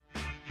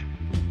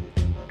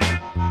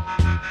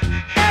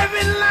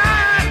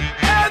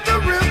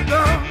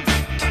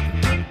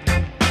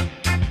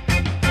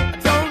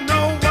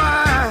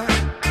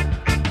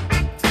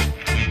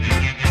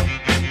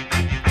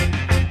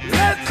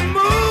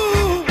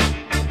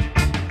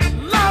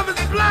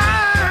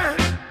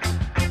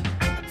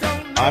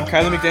I'm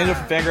Kylie McDaniel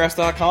from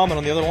Fangraphs.com, and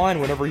on the other line,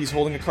 whenever he's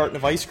holding a carton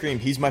of ice cream,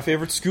 he's my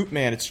favorite scoop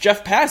man. It's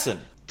Jeff Passan.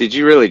 Did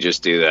you really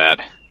just do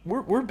that?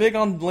 We're big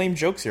on lame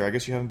jokes here. I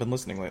guess you haven't been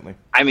listening lately.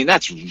 I mean,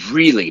 that's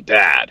really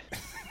bad.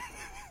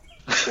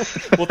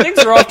 Well, things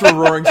are off to a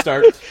roaring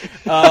start.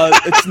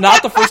 It's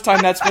not the first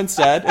time that's been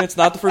said, and it's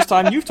not the first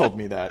time you've told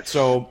me that.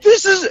 So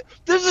this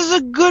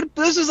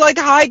is like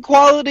high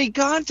quality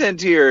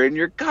content here, and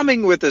you're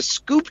coming with a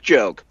scoop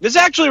joke. This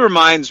actually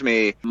reminds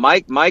me,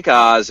 Mike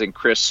Oz and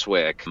Chris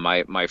Swick,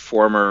 my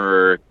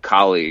former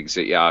colleagues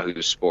at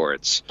Yahoo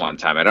Sports, one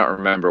time. I don't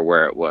remember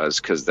where it was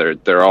because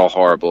they're all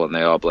horrible and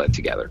they all blend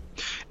together.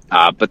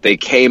 But they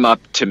came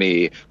up to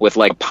me with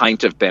like a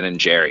pint of Ben and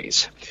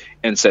Jerry's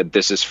and said,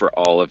 "This is for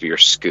all of your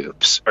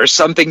scoops," or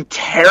something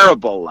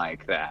terrible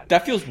like that.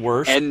 That feels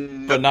worse,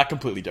 but not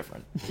completely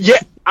different. Yeah,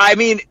 I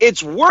mean,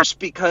 it's worse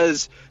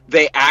because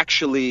they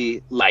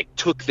actually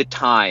took the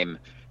time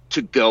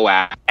to go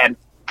out and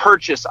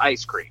purchase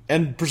ice cream.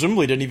 And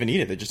presumably didn't even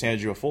eat it. They just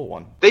handed you a full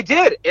one. They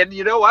did. And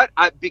you know what?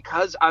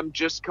 Because I'm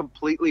just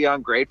completely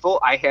ungrateful,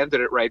 I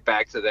handed it right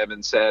back to them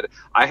and said,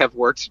 "I have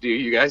work to do.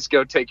 You guys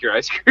go take your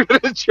ice cream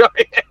and enjoy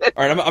it."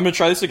 All right, I'm going to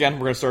try this again. We're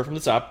going to start from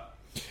the top.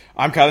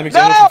 I'm Kylie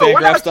McDaniel from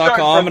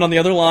Fangraphs.com, and on the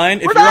other line,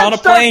 if you're on a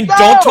plane,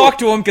 don't talk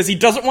to him because he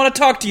doesn't want to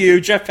talk to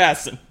you, Jeff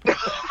Passan.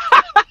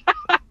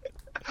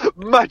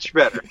 Much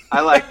better.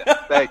 I like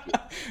that. Thank you.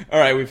 All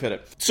right, we've hit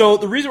it. So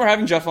the reason we're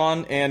having Jeff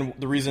on, and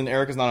the reason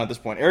Eric is not on at this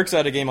point, Eric's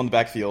at a game on the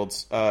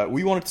backfields.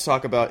 We wanted to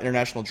talk about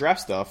international draft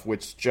stuff,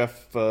 which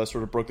Jeff sort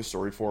of broke the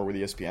story for with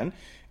ESPN.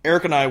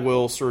 Eric and I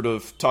will sort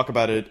of talk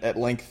about it at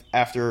length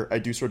after I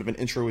do sort of an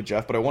intro with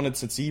Jeff, but I wanted,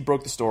 since he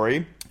broke the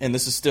story, and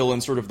this is still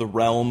in sort of the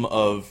realm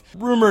of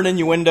rumor and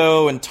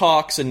innuendo and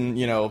talks and,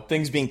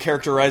 things being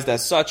characterized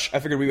as such, I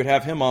figured we would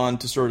have him on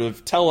to sort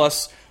of tell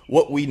us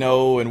what we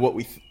know and what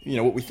we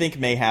think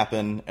may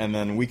happen, and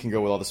then we can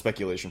go with all the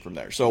speculation from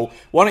there. So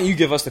why don't you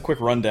give us the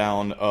quick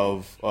rundown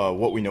of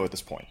what we know at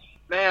this point?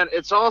 Man,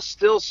 it's all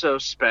still so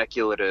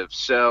speculative,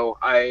 so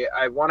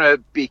I want to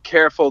be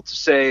careful to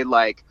say,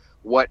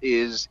 what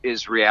is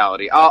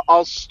reality.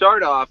 I'll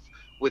start off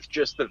with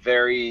just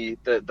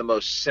the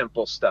most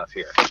simple stuff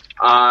here.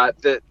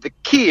 The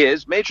key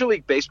is Major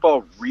League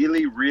Baseball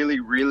really, really,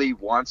 really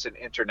wants an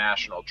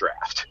international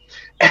draft.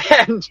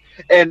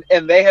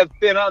 And they have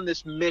been on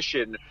this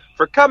mission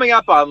for coming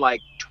up on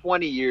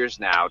 20 years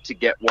now to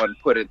get one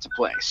put into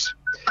place.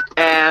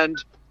 And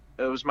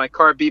was my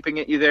car beeping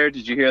at you there?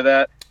 Did you hear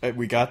that?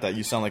 We got that.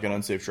 You sound like an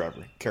unsafe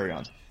driver. Carry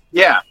on.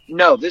 Yeah,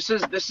 no, this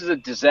is a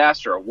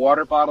disaster. A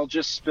water bottle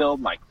just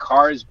spilled. My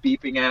car is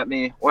beeping at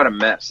me. What a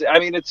mess. I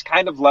mean, it's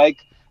kind of like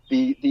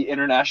the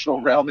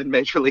international realm in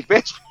Major League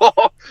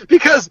Baseball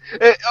because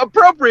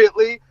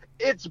appropriately,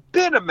 it's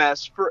been a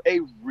mess for a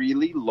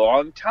really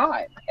long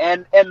time.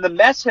 And the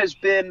mess has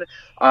been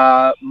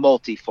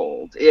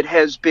multifold. It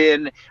has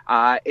been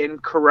in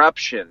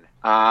corruption,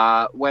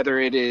 whether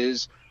it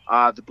is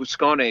the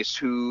Buscones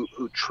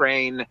who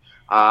train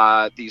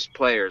these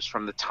players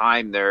from the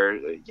time they're,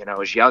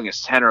 as young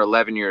as 10 or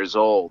 11 years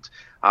old,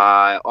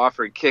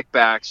 offering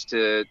kickbacks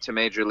to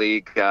Major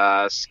League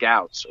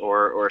scouts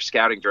or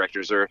scouting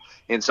directors, or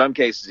in some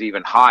cases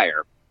even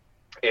higher.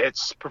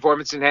 It's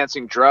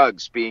performance-enhancing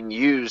drugs being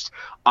used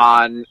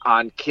on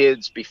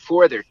kids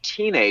before they're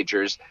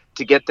teenagers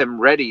to get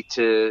them ready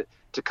to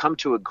come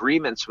to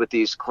agreements with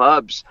these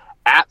clubs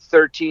at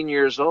 13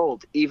 years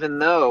old, even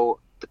though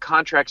the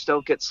contracts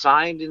don't get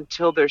signed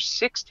until they're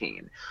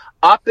 16.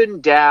 Up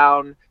and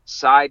down,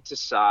 side to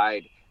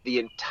side, the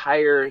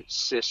entire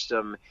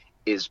system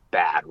is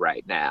bad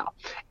right now.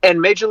 And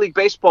Major League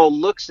Baseball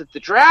looks at the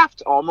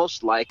draft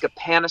almost like a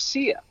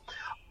panacea.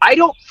 I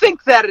don't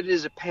think that it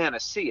is a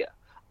panacea.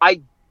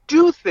 I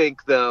do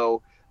think,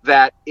 though,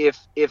 that if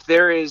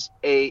there is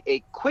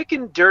a quick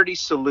and dirty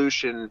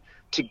solution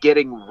to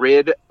getting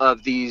rid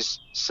of these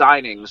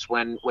signings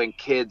when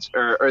kids,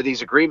 or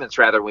these agreements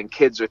rather, when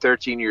kids are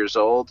 13 years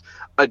old,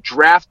 a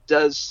draft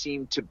does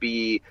seem to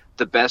be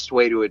the best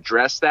way to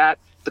address that.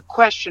 The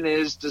question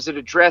is, does it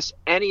address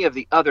any of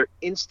the other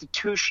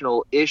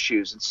institutional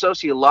issues and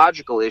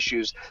sociological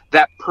issues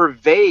that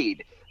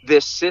pervade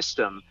this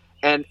system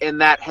and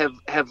that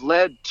have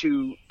led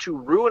to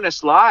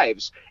ruinous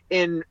lives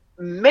in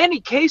many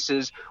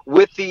cases,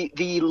 with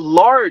the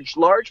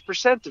large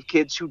percent of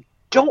kids who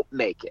don't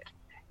make it?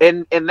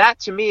 And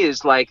that to me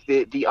is like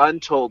the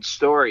untold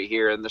story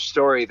here, and the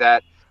story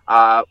that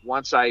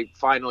once I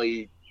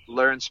finally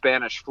learn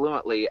Spanish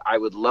fluently, I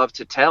would love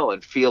to tell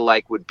and feel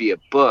like would be a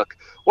book.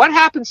 What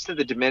happens to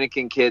the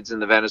Dominican kids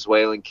and the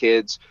Venezuelan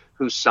kids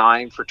who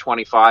sign for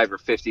 $25,000 or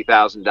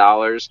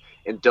 $50,000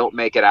 and don't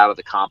make it out of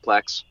the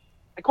complex?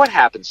 Like, what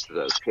happens to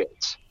those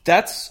kids?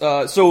 That's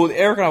so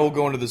Eric and I will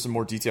go into this in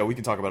more detail. We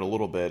can talk about it a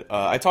little bit.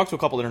 I talked to a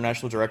couple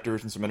international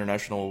directors and some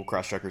international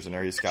cross-checkers and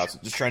area scouts,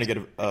 just trying to get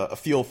a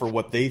feel for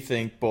what they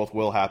think both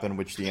will happen,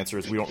 which the answer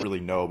is we don't really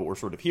know, but we're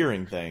sort of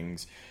hearing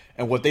things,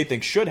 and what they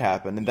think should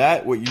happen. And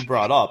that, what you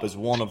brought up, is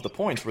one of the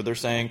points where they're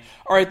saying,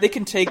 all right, they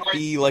can take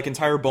the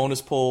entire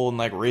bonus pool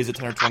and raise it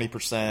 10 or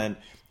 20%,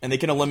 and they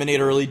can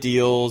eliminate early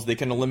deals. They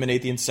can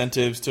eliminate the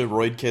incentives to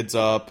roid kids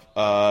up.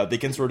 They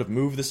can sort of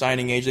move the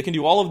signing age. They can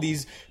do all of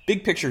these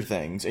big picture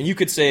things. And you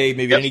could say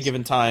maybe at any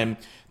given time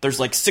there's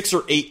like 6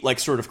 or 8 like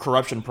sort of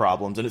corruption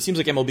problems, and it seems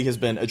like MLB has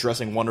been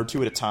addressing 1 or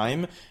 2 at a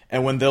time.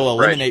 And when they'll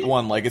eliminate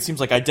one, like it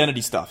seems like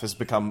identity stuff has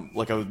become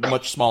like a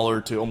much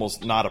smaller to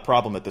almost not a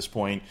problem at this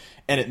point.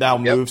 And it now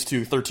moves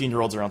to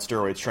 13-year-olds around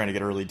steroids trying to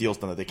get early deals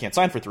done that they can't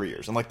sign for 3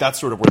 years, and like that's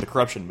sort of where the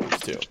corruption moves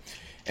to.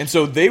 And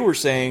so they were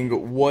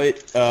saying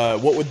what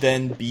would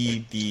then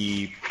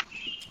be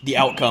the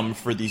outcome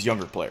for these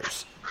younger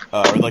players,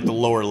 or like the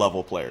lower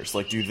level players?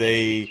 Like, do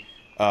they,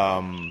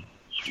 are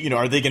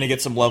they going to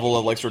get some level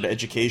of like sort of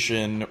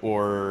education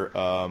or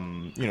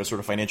sort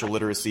of financial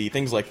literacy,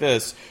 things like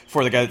this,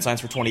 for the guy that signs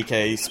for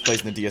 $20K,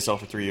 plays in the DSL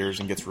for 3 years,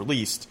 and gets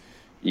released?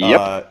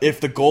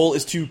 If the goal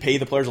is to pay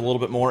the players a little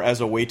bit more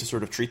as a way to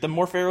sort of treat them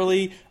more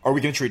fairly, are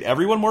we going to treat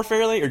everyone more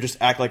fairly, or just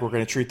act like we're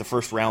going to treat the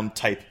first round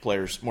type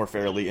players more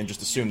fairly and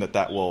just assume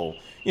that will,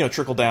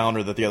 trickle down,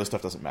 or that the other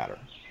stuff doesn't matter?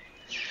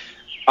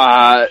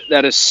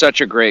 That is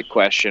such a great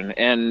question,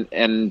 and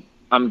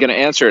I'm going to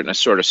answer it in a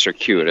sort of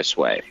circuitous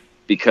way,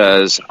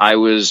 because I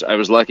was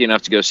lucky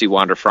enough to go see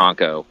Wander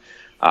Franco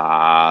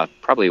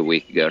probably a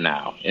week ago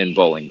now in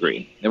Bowling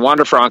Green. And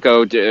Wander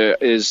Franco,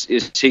 is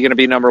he going to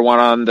be number 1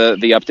 on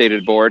the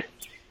updated board?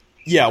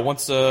 Yeah,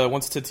 once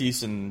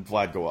Tatis and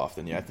Vlad go off,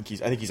 then yeah, I think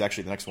he's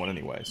actually the next one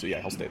anyway. So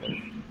yeah, he'll stay there.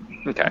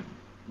 Okay.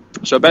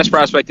 So best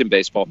prospect in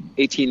baseball,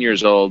 18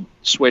 years old,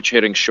 switch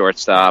hitting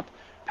shortstop,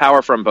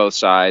 power from both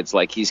sides,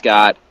 like he's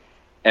got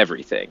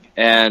everything.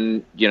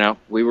 And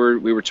we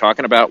were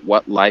talking about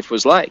what life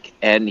was like,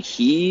 and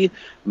he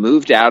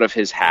moved out of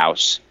his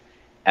house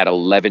at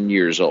 11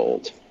 years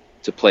old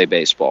to play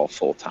baseball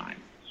full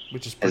time,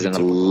 which is as an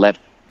typical.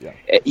 11.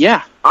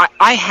 Yeah,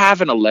 I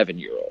have an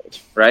 11-year-old,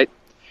 right?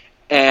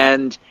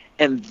 And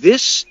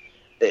this,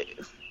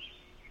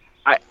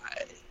 I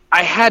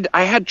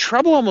had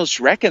trouble almost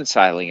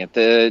reconciling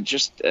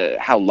it.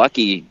 How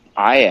lucky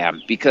I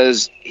am,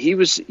 because he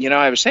was,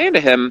 I was saying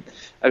to him,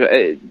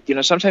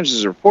 sometimes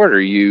as a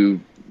reporter, your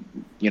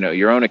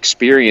own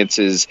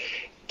experiences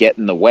get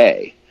in the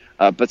way,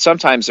 but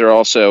sometimes they're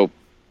also,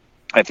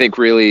 I think,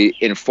 really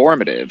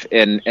informative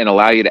and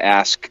allow you to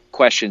ask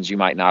questions you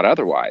might not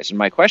otherwise. And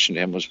my question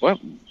to him was,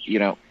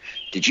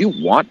 did you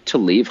want to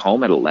leave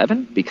home at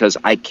 11? Because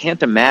I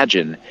can't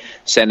imagine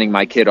sending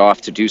my kid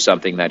off to do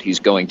something that he's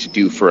going to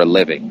do for a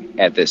living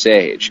at this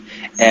age.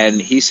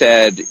 And he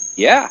said,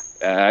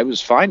 I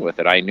was fine with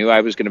it. I knew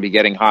I was going to be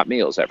getting hot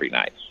meals every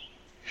night.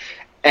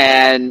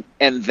 And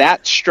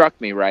that struck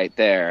me right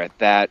there,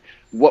 that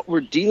what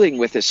we're dealing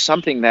with is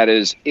something that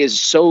is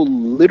so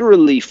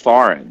literally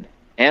foreign,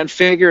 and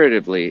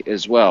figuratively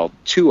as well,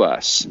 to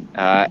us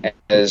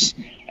as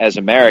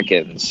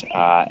Americans,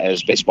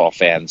 as baseball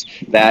fans,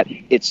 that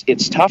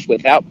it's tough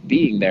without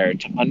being there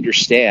to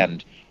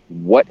understand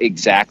what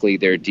exactly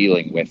they're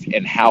dealing with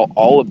and how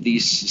all of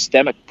these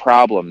systemic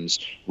problems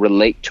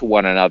relate to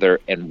one another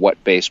and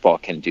what baseball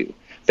can do.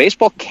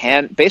 Baseball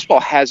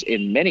has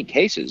in many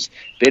cases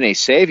been a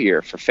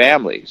savior for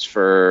families,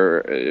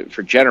 for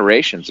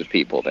generations of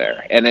people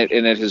there, and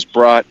it has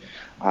brought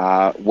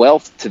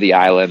wealth to the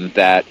island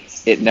that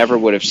it never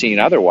would have seen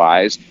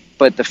otherwise.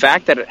 But the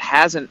fact that it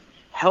hasn't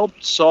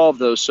helped solve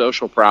those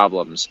social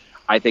problems,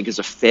 I think, is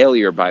a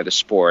failure by the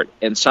sport,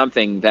 and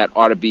something that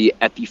ought to be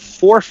at the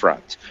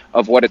forefront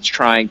of what it's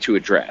trying to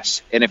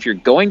address. And if you're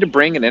going to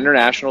bring an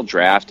international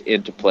draft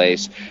into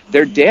place,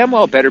 there damn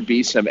well better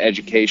be some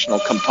educational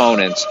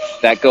components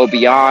that go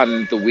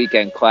beyond the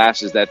weekend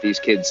classes that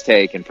these kids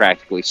take and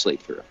practically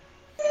sleep through.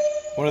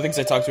 One of the things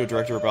I talked to a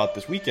director about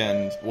this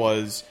weekend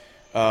was,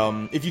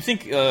 if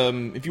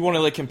you want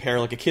to like compare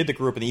like a kid that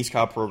grew up in the East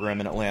Cobb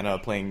program in Atlanta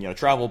playing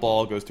travel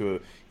ball, goes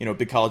to a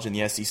big college in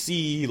the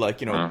SEC,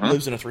 lives in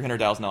a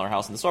 $300,000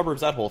 house in the suburbs,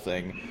 that whole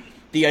thing.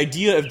 The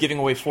idea of giving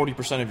away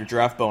 40% of your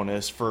draft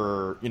bonus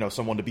for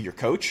someone to be your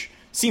coach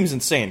seems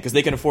insane, because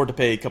they can afford to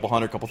pay a couple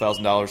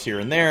 $1,000 here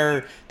and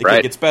there. The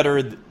kid gets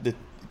better.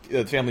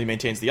 The family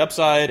maintains the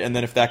upside, and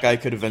then if that guy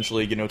could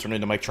eventually turn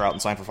into Mike Trout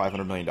and sign for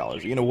 $500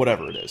 million,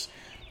 whatever it is.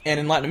 And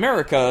in Latin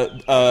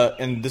America,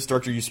 and this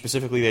director used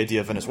specifically the idea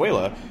of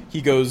Venezuela,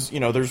 he goes,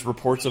 there's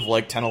reports of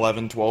like 10,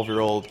 11,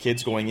 12-year-old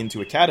kids going into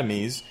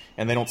academies,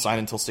 and they don't sign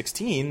until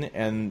 16,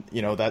 and,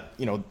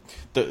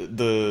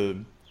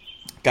 the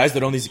guys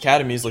that own these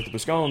academies, like the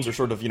Buscones, are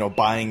sort of,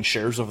 buying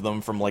shares of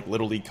them from like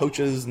Little League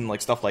coaches and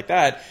like stuff like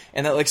that,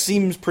 and that like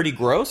seems pretty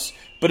gross.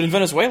 But in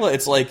Venezuela,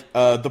 it's like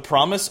the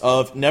promise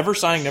of never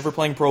signing, never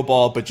playing pro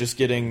ball, but just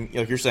getting,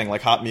 like you're saying,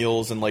 like hot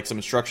meals and like some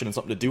instruction and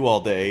something to do all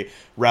day,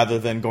 rather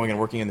than going and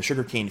working in the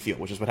sugarcane field,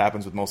 which is what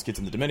happens with most kids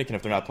in the Dominican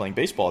if they're not playing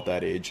baseball at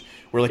that age,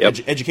 where like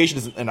education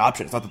isn't an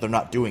option. It's not that they're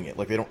not doing it.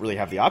 Like they don't really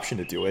have the option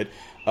to do it.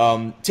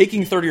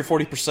 Taking 30 or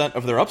 40%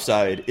 of their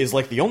upside is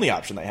like the only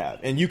option they have.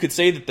 And you could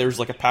say that there's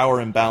like a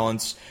power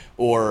imbalance,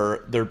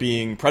 or they're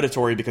being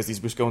predatory because these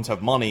Buscones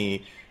have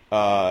money,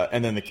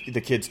 and then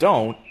the kids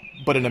don't.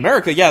 But in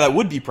America, yeah, that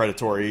would be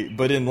predatory.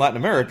 But in Latin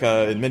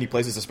America, in many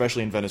places,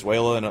 especially in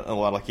Venezuela and a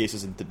lot of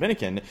cases in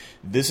Dominican,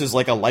 this is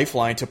like a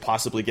lifeline to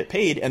possibly get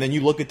paid. And then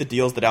you look at the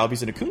deals that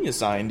Albies and Acuna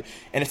signed,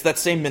 and it's that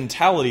same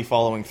mentality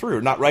following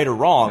through. Not right or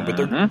wrong,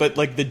 but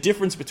like the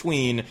difference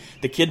between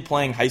the kid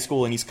playing high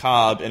school in East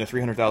Cobb in a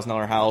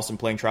 $300,000 house and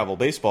playing travel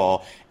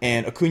baseball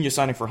and Acuna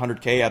signing for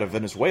 $100K out of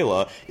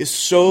Venezuela is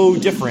so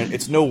different.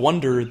 It's no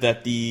wonder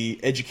that the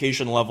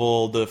education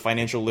level, the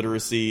financial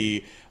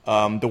literacy,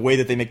 the way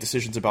that they make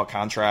decisions about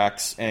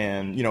contracts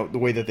and, the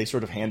way that they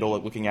sort of handle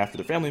it, looking after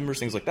their family members,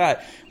 things like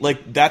that,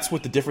 like that's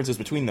what the difference is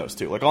between those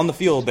two. Like on the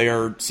field, they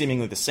are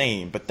seemingly the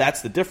same, but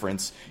that's the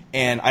difference.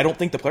 And I don't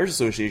think the Players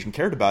Association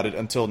cared about it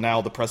until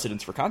now the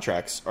precedents for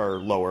contracts are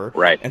lower.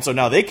 Right. And so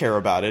now they care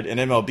about it, and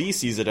MLB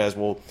sees it as,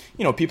 well,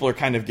 people are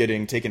kind of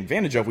getting taken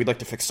advantage of. We'd like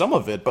to fix some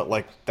of it, but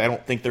like I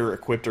don't think they're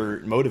equipped or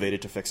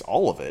motivated to fix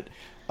all of it.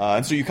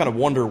 And so you kind of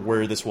wonder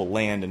where this will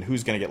land and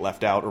who's going to get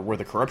left out or where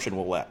the corruption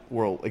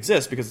will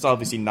exist, because it's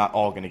obviously not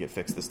all going to get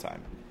fixed this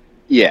time.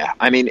 Yeah,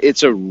 I mean,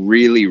 it's a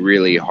really,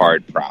 really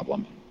hard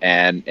problem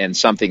and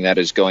something that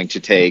is going to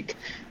take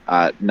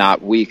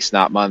not weeks,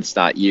 not months,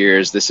 not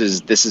years. This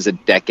is a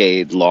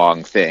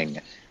decade-long thing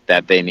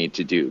that they need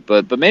to do.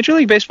 But Major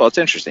League Baseball, it's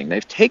interesting.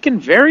 They've taken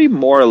very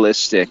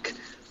moralistic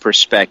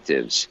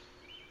perspectives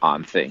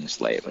on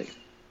things lately.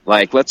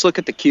 Like, let's look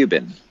at the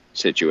Cuban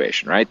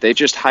situation, right? They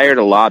just hired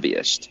a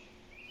lobbyist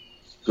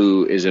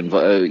who is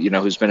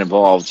who's been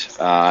involved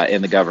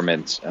in the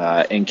government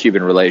in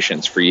Cuban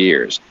relations for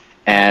years,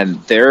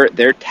 and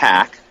their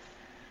tack,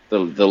 the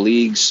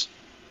league's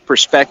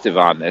perspective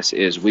on this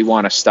is we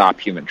want to stop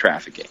human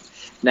trafficking.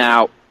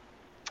 Now,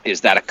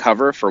 is that a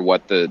cover for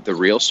what the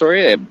real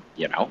story?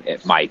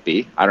 It might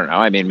be. I don't know.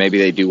 I mean, maybe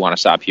they do want to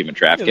stop human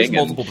trafficking. There's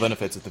multiple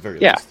benefits at the very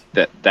least.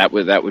 Yeah,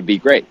 that would be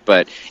great.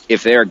 But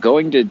if they are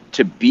going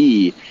to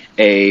be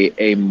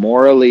a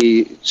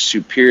morally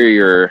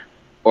superior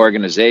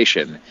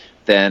organization,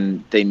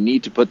 then they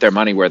need to put their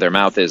money where their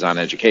mouth is on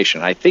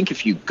education. I think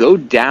if you go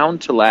down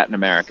to Latin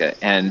America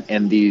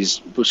and these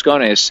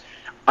Buscones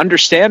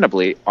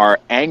understandably are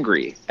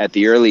angry at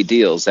the early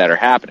deals that are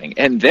happening,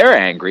 and they're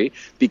angry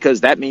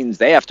because that means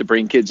they have to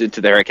bring kids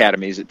into their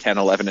academies at 10,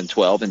 11, and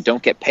 12 and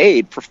don't get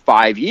paid for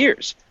 5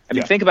 years. I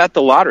mean, think about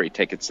the lottery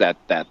tickets that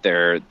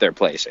they're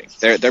placing.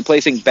 They're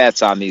placing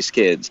bets on these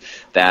kids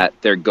that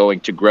they're going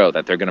to grow,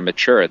 that they're going to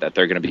mature, that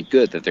they're going to be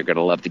good, that they're going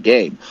to love the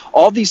game.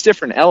 All these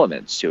different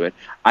elements to it.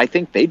 I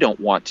think they don't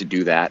want to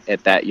do that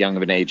at that young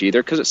of an age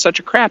either, because it's such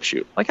a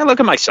crapshoot. Like, I look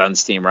at my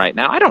son's team right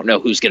now. I don't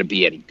know who's going to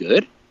be any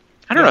good.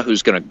 I don't know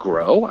who's going to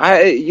grow.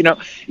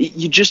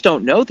 You just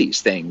don't know these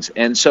things.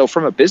 And so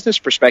from a business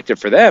perspective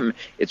for them,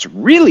 it's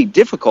really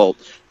difficult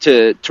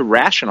to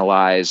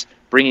rationalize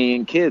bringing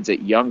in kids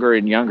at younger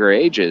and younger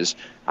ages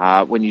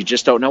when you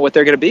just don't know what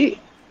they're going to be.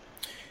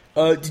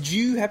 Did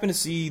you happen to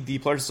see the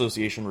Players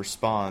Association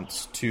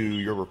response to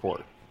your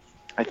report?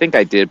 I think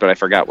I did, but I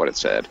forgot what it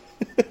said.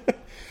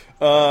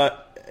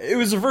 It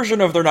was a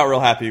version of they're not real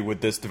happy with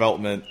this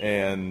development,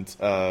 and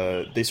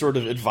they sort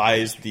of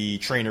advised the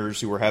trainers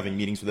who were having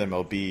meetings with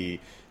MLB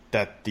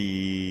that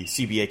the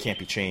CBA can't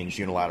be changed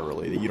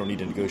unilaterally, that you don't need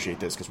to negotiate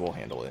this because we'll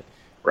handle it.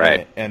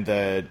 Right. And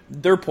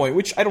their point,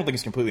 which I don't think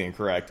is completely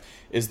incorrect,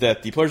 is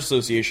that the Players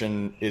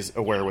Association is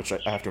aware, which I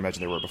have to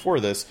imagine they were before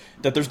this,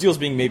 that there's deals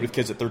being made with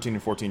kids at 13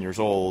 and 14 years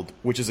old,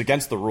 which is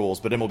against the rules,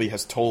 but MLB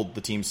has told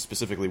the teams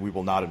specifically, we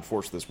will not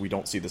enforce this. We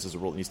don't see this as a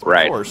rule that needs to be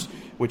enforced,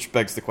 which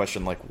begs the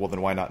question, like, well,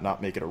 then why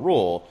not make it a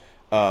rule?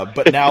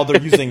 But now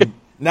they're using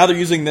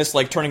this,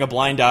 like, turning a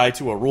blind eye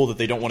to a rule that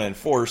they don't want to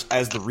enforce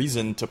as the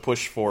reason to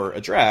push for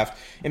a draft.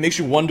 It makes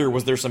you wonder,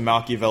 was there some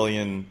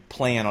Machiavellian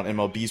plan on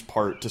MLB's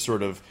part to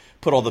sort of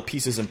put all the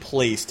pieces in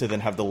place to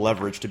then have the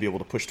leverage to be able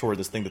to push toward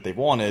this thing that they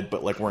wanted,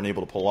 but like weren't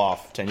able to pull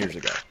off 10 years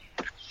ago?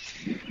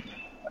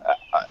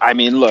 I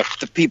mean, look,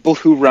 the people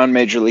who run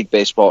Major League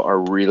Baseball are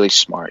really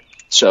smart.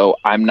 So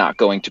I'm not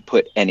going to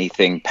put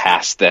anything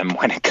past them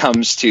when it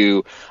comes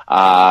to,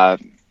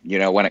 playing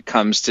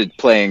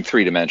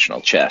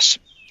three-dimensional chess.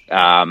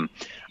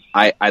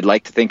 I'd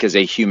like to think as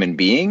a human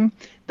being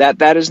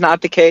that is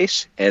not the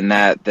case, and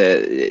that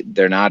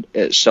they're not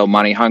so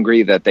money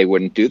hungry that they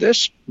wouldn't do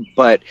this.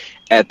 But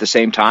at the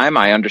same time,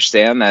 I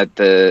understand that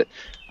the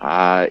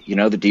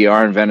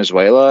DR and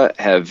Venezuela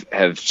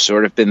have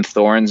sort of been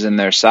thorns in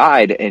their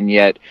side, and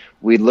yet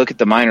we look at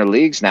the minor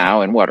leagues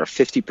now, and what are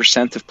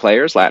 50% of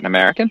players Latin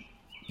American?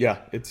 Yeah,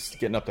 it's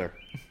getting up there.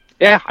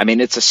 Yeah, I mean,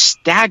 it's a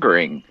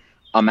staggering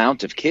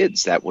amount of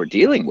kids that we're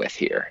dealing with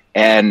here,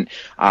 and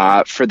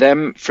for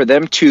them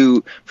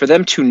to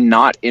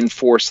not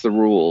enforce the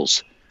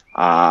rules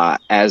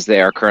as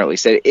they are currently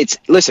stated,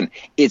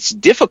 it's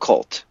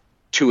difficult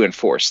to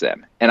enforce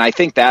them, and I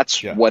think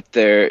that's what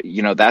they're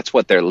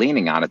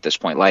leaning on at this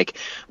point. Like,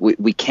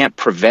 we can't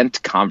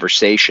prevent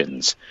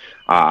conversations,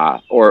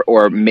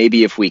 or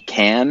maybe if we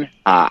can,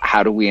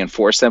 how do we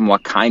enforce them?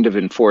 What kind of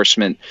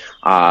enforcement?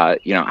 How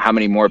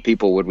many more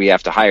people would we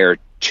have to hire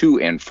to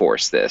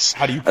enforce this?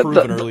 How do you prove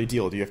an early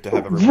deal? Do you have to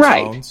have everyone's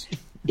phones?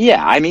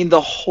 Yeah, I mean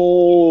the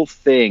whole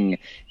thing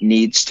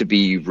needs to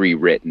be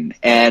rewritten,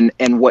 and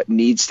what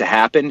needs to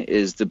happen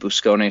is the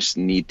Buscones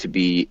need to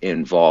be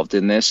involved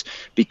in this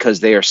because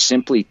they are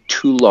simply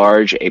too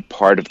large a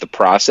part of the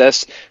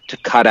process to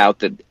cut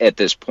out at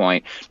this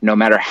point. No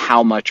matter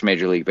how much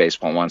Major League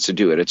Baseball wants to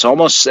do it, it's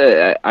almost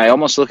I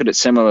almost look at it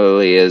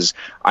similarly as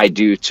I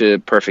do to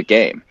Perfect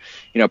Game.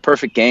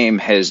 Perfect Game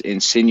has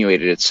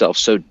insinuated itself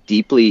so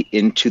deeply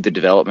into the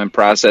development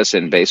process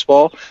in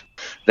baseball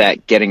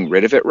that getting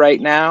rid of it right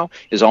now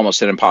is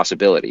almost an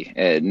impossibility.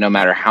 No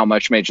matter how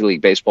much Major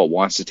League Baseball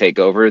wants to take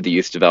over the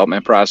youth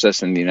development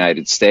process in the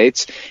United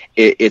States,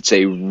 it's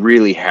a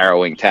really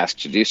harrowing task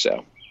to do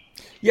so.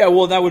 Yeah,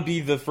 well, that would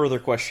be the further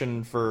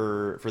question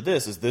for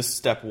this. Is this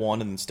step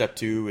one, and step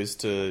two is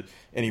to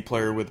any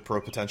player with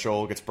pro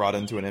potential gets brought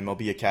into an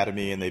MLB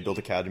academy, and they build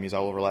academies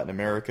all over Latin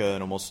America,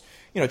 and almost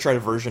try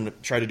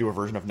to do a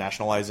version of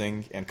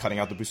nationalizing and cutting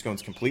out the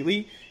Buscones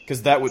completely,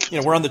 because that would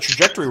we're on the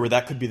trajectory where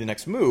that could be the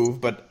next move.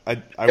 But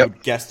I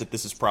would guess that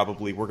this is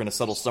probably we're going to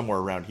settle somewhere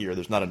around here.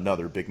 There's not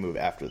another big move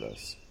after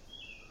this.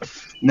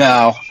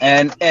 No,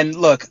 and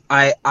look,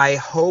 I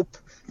hope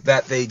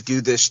that they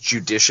do this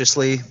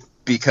judiciously,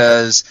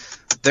 because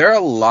there are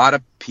a lot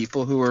of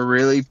people who are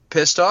really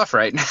pissed off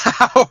right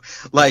now,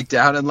 like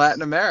down in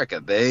Latin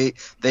America. They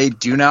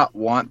do not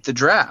want the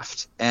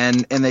draft,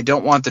 and they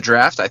don't want the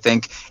draft, I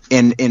think,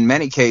 in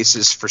many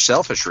cases for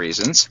selfish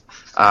reasons.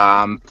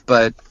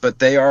 But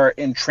they are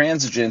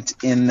intransigent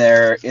in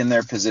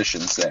their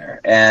positions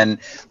there, and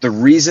the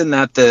reason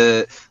that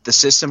the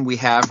system we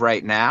have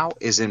right now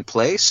is in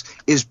place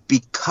is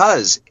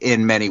because,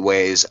 in many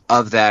ways,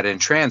 of that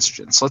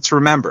intransigence. Let's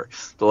remember,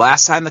 the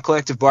last time the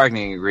collective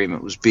bargaining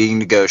agreement was being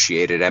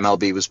negotiated,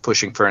 MLB was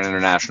pushing for an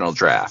international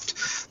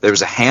draft. There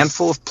was a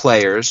handful of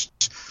players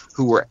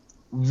who were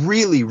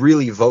really,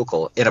 really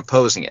vocal in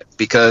opposing it,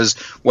 because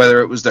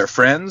whether it was their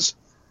friends,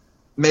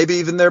 maybe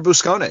even their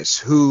Buscones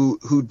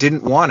who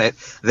didn't want it,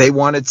 they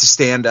wanted to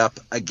stand up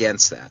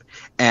against that.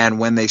 And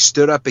when they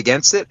stood up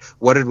against it,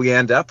 what did we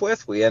end up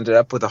with? We ended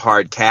up with a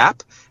hard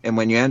cap. And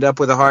when you end up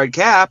with a hard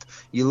cap,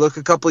 you look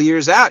a couple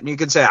years out and you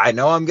can say, I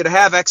know I'm going to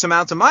have X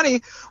amount of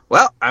money.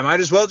 Well, I might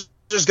as well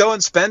just go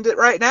and spend it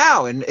right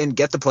now and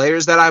get the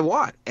players that I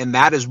want. And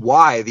that is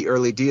why the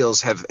early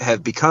deals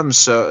have become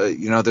so,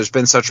 there's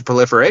been such a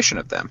proliferation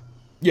of them.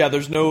 Yeah,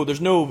 there's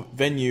no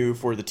venue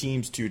for the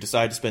teams to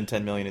decide to spend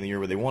 $10 million in the year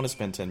where they want to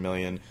spend $10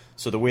 million.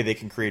 So the way they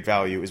can create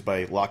value is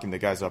by locking the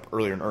guys up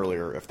earlier and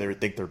earlier if they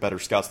think they're better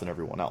scouts than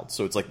everyone else.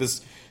 So it's like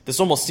this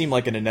almost seemed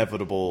like an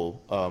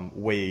inevitable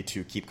way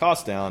to keep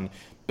costs down.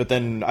 But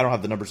then I don't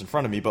have the numbers in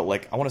front of me, but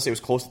I want to say it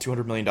was close to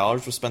 $200 million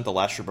was spent the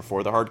last year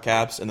before the hard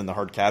caps, and then the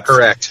hard caps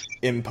correct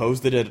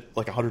imposed it at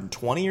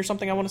 120 or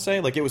something. I want to say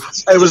it was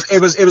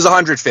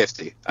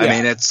 150. Yeah. I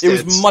mean, it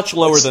was much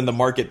lower than the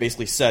market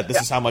basically said.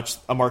 This is how much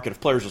a market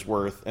of players is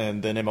worth,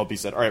 and then MLB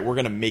said, all right, we're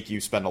going to make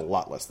you spend a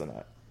lot less than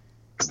that.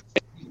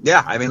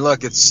 Yeah, I mean,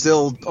 look, it's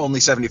still only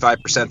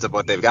 75% of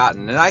what they've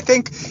gotten, and I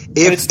think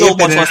it's still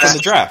much less than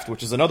the draft,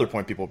 which is another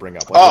point people bring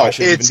up. Why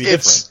should it even be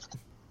different?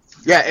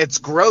 Yeah, it's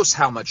gross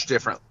how much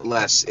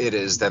less it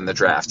is than the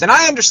draft. And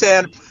I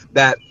understand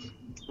that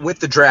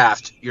with the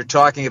draft, you're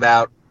talking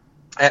about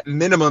at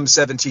minimum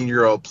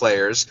 17-year-old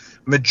players,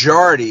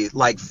 majority,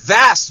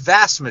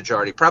 vast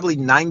majority, probably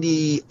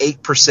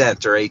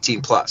 98% are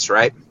 18 plus,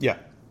 right? Yeah.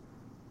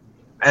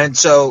 And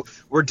so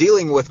we're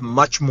dealing with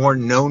much more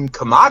known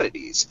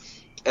commodities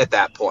at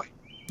that point.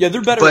 Yeah,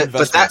 they're better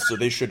investments, so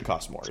they should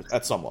cost more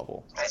at some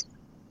level.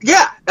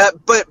 Yeah,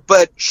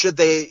 but should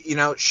they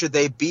be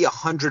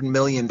 $100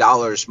 million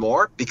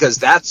more? Because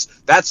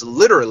that's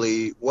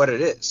literally what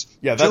it is.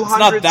 Yeah, that's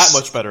not that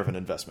much better of an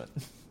investment.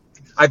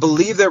 I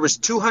believe there was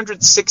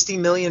 $260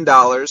 million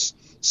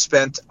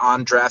spent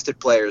on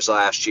drafted players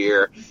last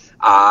year,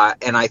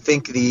 and I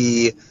think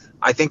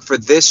for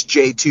this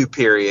J2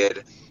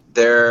 period,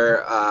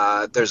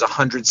 there's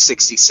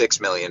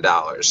 $166 million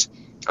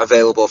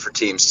available for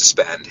teams to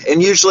spend,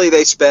 and usually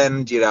they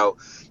spend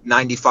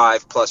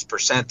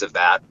 95+% of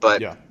that,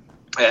 but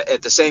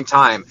at the same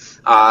time,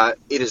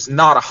 it is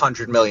not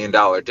 $100 million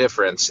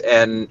difference,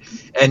 and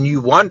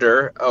you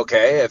wonder,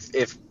 okay,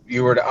 if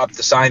you were to up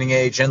the signing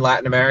age in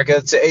Latin America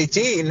to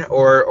 18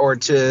 or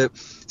to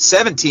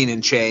 17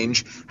 and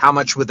change, how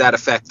much would that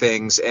affect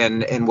things,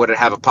 and would it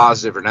have a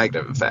positive or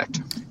negative effect?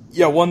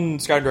 Yeah, one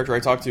scouting director I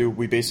talked to,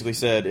 we basically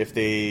said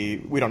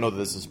we don't know that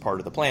this is part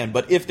of the plan,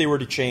 but if they were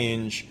to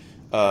change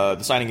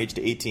the signing age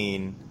to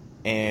 18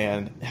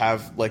 and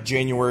have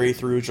January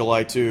through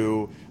July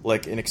 2,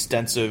 an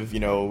extensive,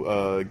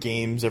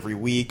 games every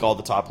week. All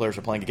the top players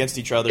are playing against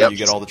each other. Yep. You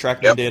get all the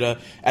TrackMan data.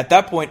 At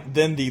that point,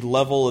 then the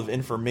level of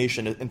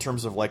information in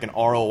terms of an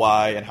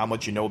ROI and how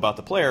much you know about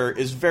the player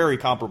is very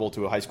comparable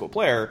to a high school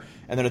player.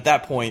 And then at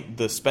that point,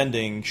 the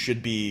spending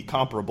should be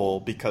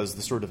comparable because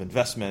the sort of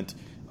investment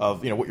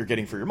of what you're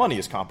getting for your money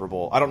is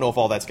comparable. I don't know if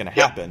all that's going to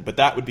happen, but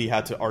that would be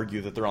had to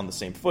argue that they're on the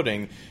same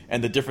footing,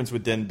 and the difference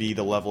would then be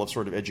the level of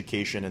sort of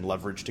education and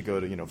leverage to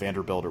go to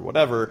Vanderbilt or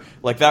whatever.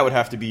 That would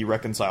have to be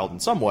reconciled in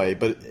some way.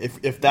 But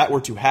if that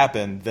were to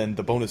happen, then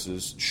the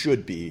bonuses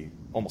should be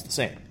almost the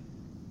same.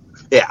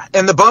 Yeah,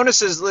 and the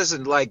bonuses,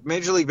 listen, like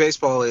Major League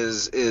Baseball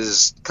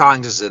is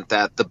cognizant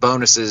that the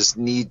bonuses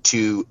need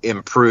to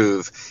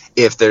improve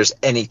if there's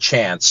any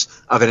chance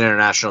of an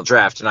international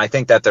draft, and I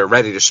think that they're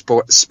ready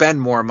to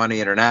spend more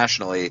money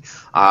internationally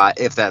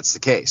if that's the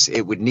case.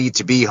 It would need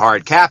to be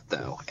hard capped,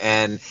 though,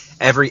 and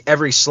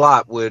every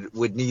slot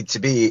would need to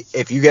be,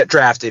 if you get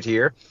drafted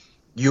here,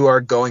 you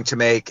are going to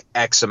make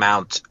X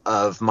amount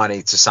of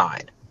money to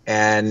sign.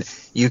 And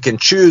you can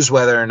choose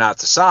whether or not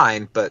to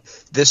sign, but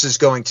this is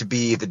going to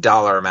be the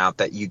dollar amount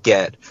that you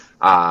get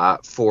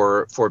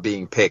for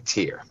being picked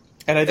here.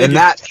 And I think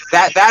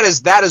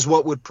that is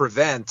what would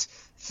prevent,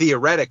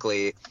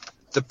 theoretically,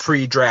 the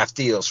pre-draft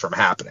deals from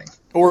happening.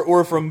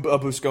 Or from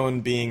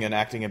Buscone being and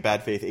acting a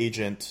bad faith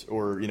agent,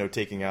 or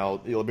taking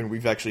out. I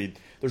mean,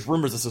 there's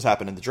rumors this has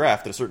happened in the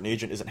draft that a certain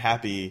agent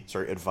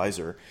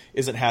advisor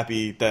isn't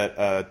happy that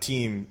a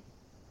team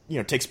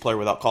takes a player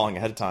without calling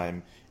ahead of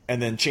time,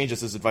 and then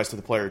changes his advice to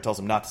the player, tells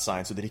him not to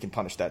sign so that he can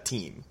punish that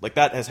team. Like,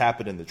 that has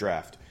happened in the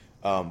draft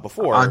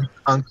before.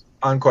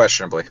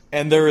 Unquestionably.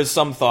 And there is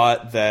some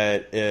thought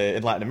that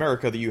in Latin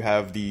America that you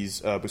have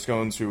these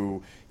Buscones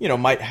who,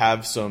 might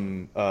have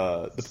some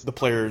the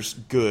players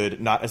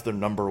good, not as their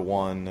number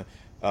one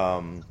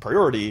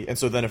priority. And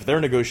so then if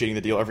they're negotiating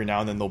the deal, every now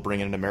and then they'll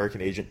bring in an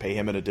American agent, pay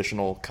him an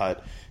additional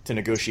cut to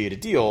negotiate a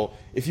deal.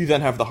 If you then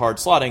have the hard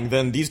slotting,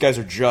 then these guys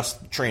are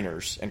just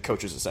trainers and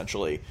coaches,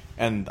 essentially.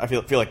 And I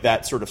feel like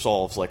that sort of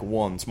solves like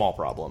one small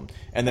problem.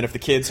 And then if the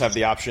kids have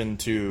the option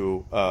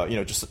to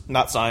just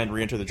not sign,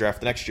 re-enter the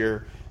draft the next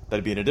year,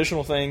 that'd be an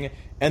additional thing.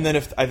 And then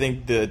I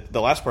think the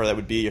last part of that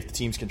would be if the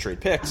teams can trade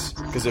picks,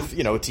 because if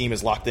a team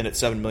is locked in at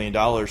 $7 million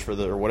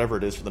or whatever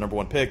it is for the number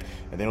one pick,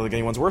 and they don't think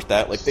anyone's worth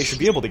that, like, they should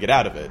be able to get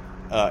out of it.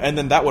 And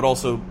then that would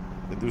also,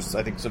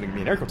 I think something me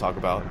and Eric will talk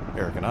about,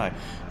 Eric and I,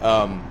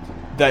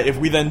 that if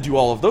we then do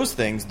all of those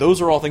things,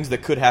 those are all things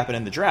that could happen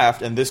in the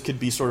draft, and this could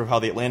be sort of how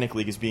the Atlantic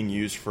League is being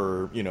used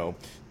for,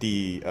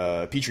 the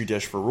Petri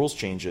dish for rules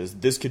changes.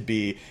 This could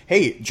be,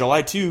 hey,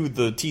 July 2,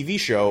 the TV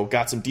show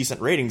got some decent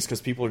ratings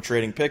because people are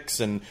trading picks,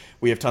 and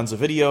we have tons of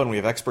video, and we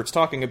have experts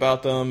talking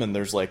about them, and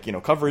there's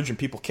coverage, and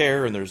people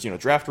care, and there's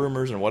draft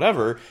rumors and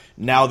whatever.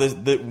 Now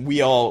we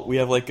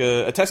have like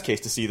a test case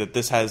to see that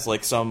this has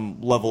like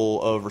some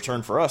level of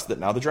return for us, that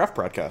now the draft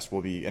broadcast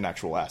will be an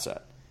actual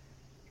asset.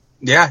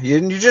 Yeah,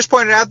 you just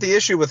pointed out the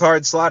issue with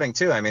hard slotting,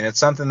 too. I mean, it's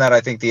something that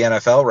I think the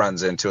NFL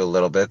runs into a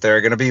little bit. There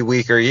are going to be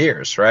weaker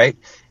years, right?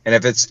 And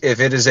if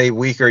it is a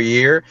weaker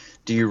year,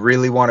 do you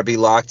really want to be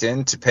locked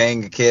into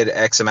paying a kid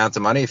X amount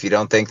of money if you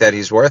don't think that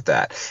he's worth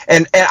that?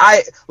 And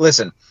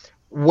listen,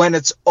 when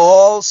it's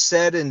all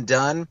said and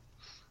done,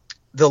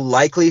 the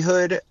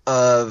likelihood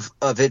of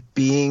it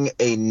being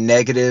a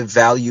negative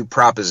value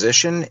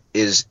proposition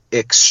is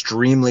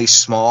extremely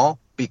small,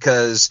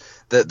 because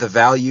the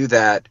value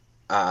that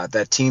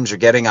teams are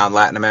getting on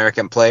Latin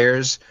American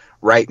players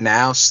right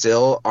now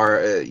still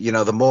are,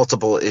 the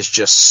multiple is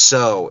just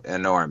so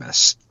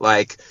enormous.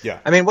 Like, yeah.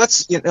 I mean,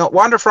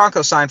 Wander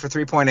Franco signed for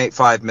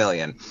 $3.85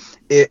 million.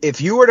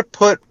 If you were to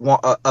put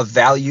a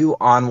value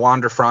on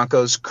Wander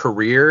Franco's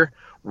career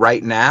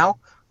right now,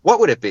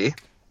 what would it be?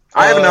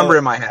 I have a number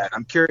in my head.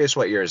 I'm curious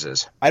what yours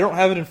is. I don't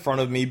have it in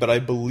front of me, but I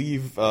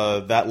believe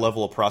that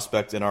level of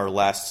prospect in our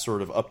last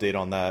sort of update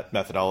on that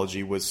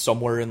methodology was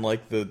somewhere in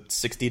like the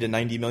 60 to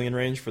 90 million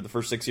range for the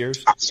first 6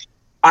 years.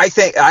 I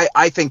think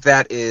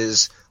that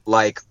is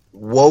like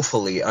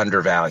woefully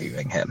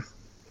undervaluing him.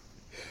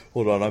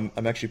 Hold on,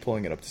 I'm actually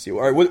pulling it up to see.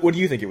 All right, what do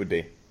you think it would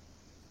be?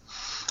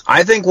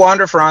 I think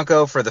Wander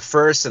Franco for the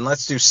first, and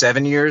let's do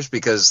 7 years,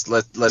 because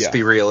let's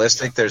be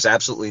realistic. There's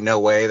absolutely no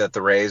way that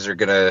the Rays are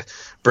going to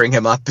bring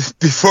him up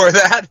before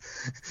that,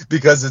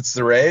 because it's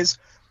the Rays,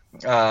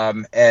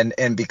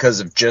 and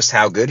because of just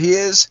how good he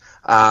is.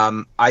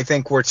 I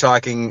think we're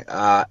talking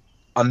a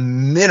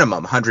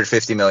minimum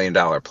 $150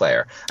 million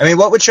player. I mean,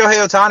 what would Shohei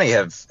Ohtani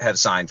have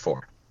signed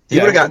for? He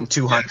would have gotten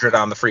 200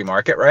 on the free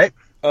market, right?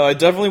 It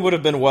definitely would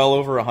have been well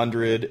over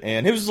 100,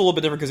 and he was a little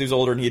bit different because he was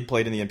older and he had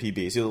played in the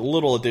NPB, so he had a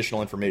little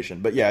additional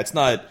information. But yeah, it's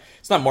not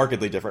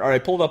markedly different. All right,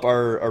 I pulled up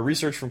our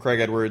research from Craig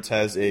Edwards,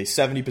 has a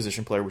 70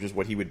 position player, which is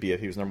what he would be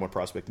if he was number one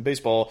prospect in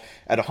baseball,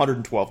 at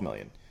 $112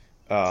 million.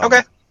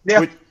 Okay,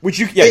 yeah. Which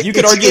you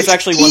could argue it's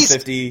actually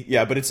 150,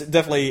 yeah, but it's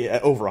definitely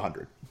over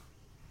 100.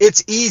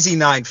 It's easy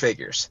 9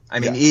 figures.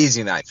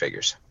 Easy 9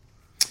 figures.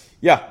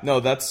 Yeah, no,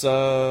 that's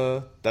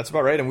about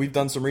right. And we've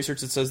done some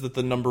research that says that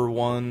the number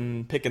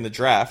one pick in the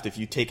draft, if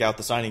you take out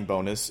the signing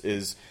bonus,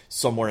 is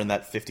somewhere in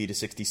that $50 to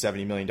 $60,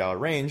 $70 million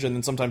range. And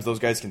then sometimes those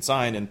guys can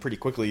sign and pretty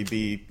quickly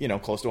be,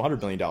 close to a $100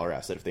 million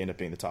asset if they end up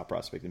being the top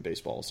prospect in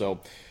baseball.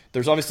 So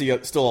there's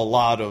obviously still a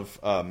lot of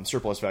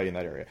surplus value in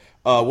that area.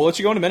 We'll let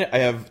you go in a minute. I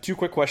have 2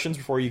 quick questions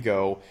before you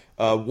go.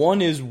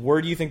 One is,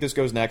 where do you think this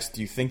goes next?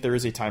 Do you think there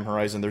is a time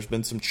horizon? There's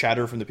been some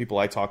chatter from the people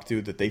I talked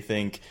to that they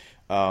think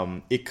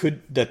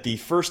that the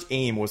first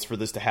aim was for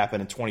this to happen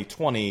in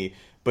 2020,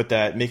 but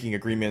that making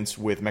agreements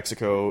with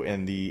Mexico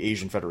and the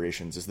Asian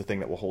federations is the thing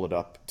that will hold it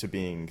up to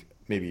being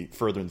maybe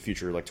further in the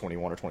future, like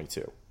 21 or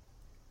 22.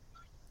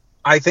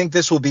 I think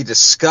this will be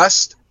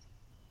discussed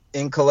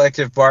in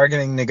collective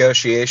bargaining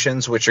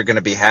negotiations, which are going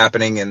to be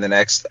happening in the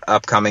next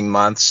upcoming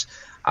months.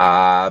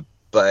 But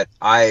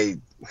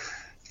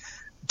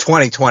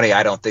 2020,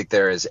 I don't think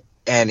there is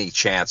any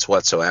chance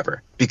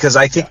whatsoever, because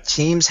I think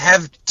teams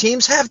have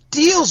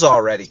deals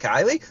already,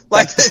 Kylie.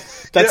 Like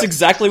that's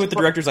exactly what the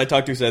directors I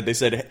talked to said. They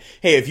said,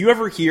 "Hey, if you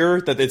ever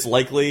hear that it's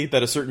likely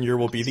that a certain year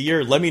will be the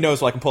year, let me know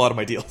so I can pull out of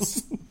my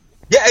deals."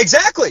 Yeah,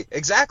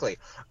 exactly.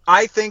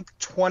 I think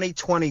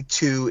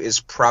 2022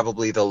 is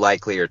probably the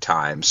likelier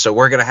time. So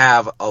we're going to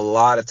have a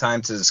lot of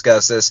time to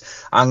discuss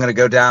this. I'm going to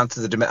go down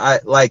to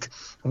the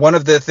one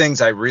of the things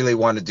I really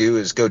want to do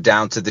is go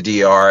down to the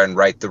DR and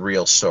write the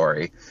real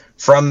story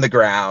from the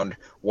ground,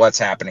 what's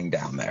happening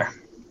down there.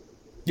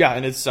 Yeah,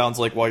 and it sounds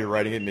like while you're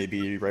writing it,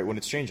 maybe right when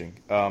it's changing.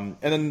 And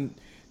then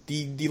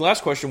the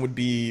last question would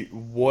be,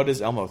 what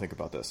does Elmo think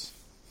about this?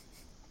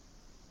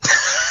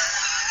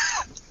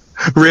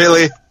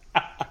 Really?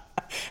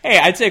 Hey,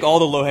 I take all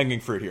the low-hanging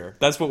fruit here.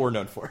 That's what we're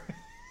known for.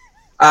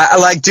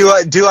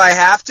 Do I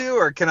have to,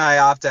 or can I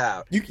opt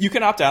out? You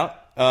can opt out.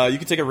 You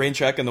can take a rain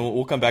check, and then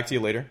we'll come back to you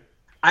later.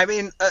 I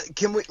mean,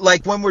 can we,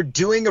 when we're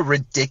doing a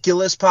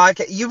ridiculous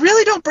podcast, you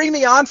really don't bring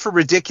me on for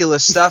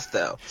ridiculous stuff,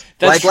 though.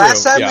 That's true.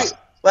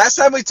 Last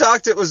time we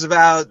talked, it was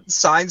about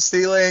sign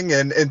stealing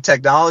and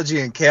technology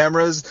and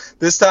cameras.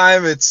 This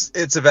time,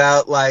 it's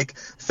about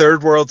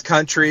third world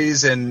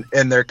countries and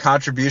their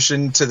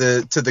contribution to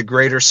the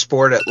greater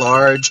sport at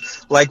large.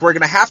 We're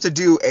gonna have to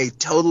do a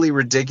totally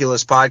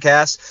ridiculous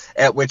podcast.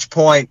 At which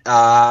point,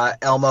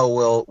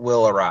 Elmo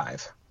will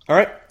arrive. All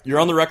right, you're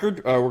on the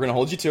record. We're going to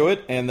hold you to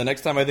it, and the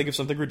next time I think of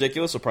something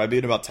ridiculous, will probably be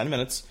in about 10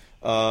 minutes.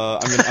 I'm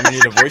going to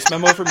need a voice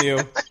memo from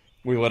you.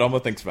 What Elmo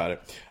thinks about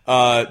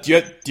it. Do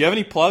you have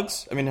any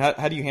plugs? I mean,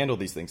 how do you handle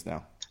these things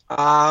now?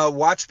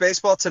 Watch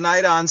baseball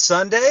tonight on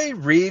Sunday.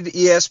 Read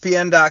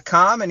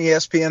ESPN.com and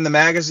ESPN the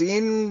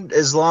magazine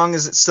as long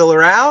as it's still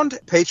around.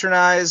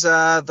 Patronize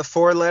the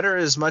 4-letter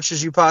as much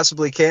as you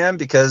possibly can,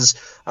 because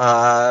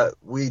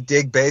we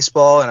dig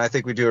baseball, and I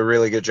think we do a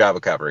really good job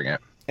of covering it.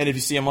 And if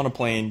you see him on a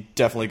plane,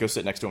 definitely go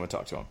sit next to him and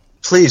talk to him.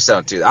 Please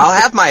don't do that. I'll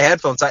have my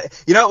headphones.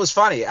 It was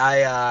funny.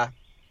 I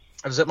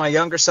was at my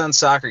younger son's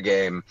soccer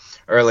game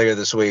earlier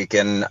this week,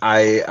 and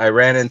I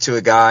ran into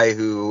a guy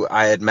who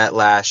I had met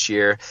last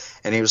year,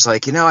 and he was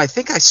like, I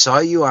think I saw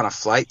you on a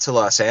flight to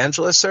Los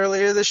Angeles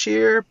earlier this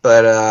year,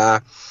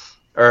 but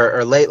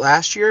or late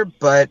last year,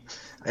 but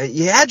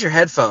you had your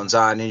headphones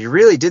on, and you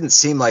really didn't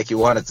seem like you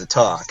wanted to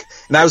talk.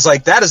 And I was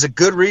like, that is a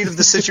good read of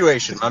the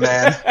situation, my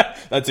man.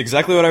 That's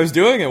exactly what I was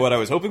doing and what I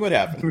was hoping would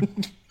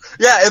happen.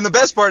 Yeah, and the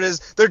best part is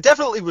there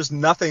definitely was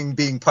nothing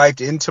being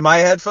piped into my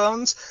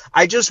headphones.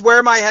 I just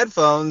wear my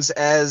headphones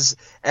as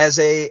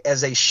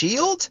a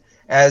shield,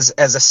 as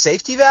a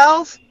safety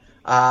valve,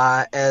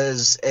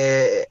 as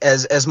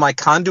my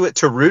conduit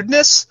to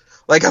rudeness.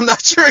 I'm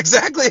not sure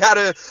exactly how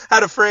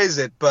to phrase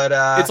it, but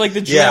it's like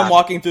the GM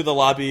walking through the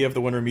lobby of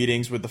the winter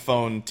meetings with the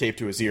phone taped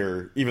to his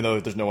ear, even though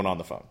there's no one on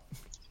the phone.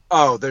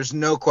 Oh, there's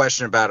no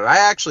question about it.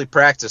 I actually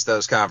practice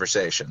those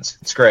conversations.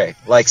 It's great.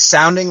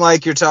 Sounding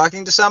like you're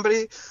talking to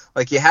somebody.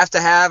 You have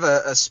to have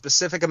a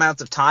specific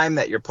amount of time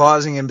that you're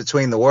pausing in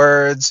between the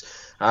words.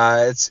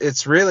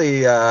 It's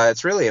really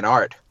an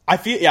art. I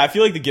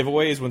feel like the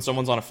giveaway is when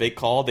someone's on a fake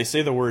call, they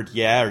say the word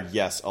yeah or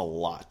yes a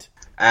lot.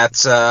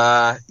 That's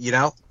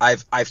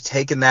I've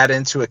taken that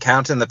into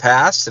account in the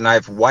past, and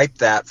I've wiped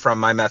that from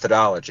my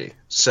methodology.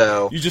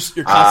 So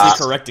you're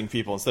constantly correcting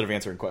people instead of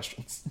answering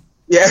questions.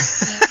 Yeah.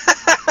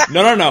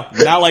 No,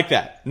 not like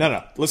that.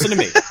 No, listen to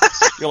me.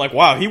 You're like,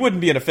 wow, he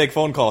wouldn't be in a fake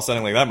phone call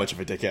sounding like that much of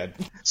a dickhead.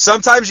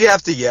 Sometimes you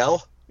have to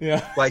yell.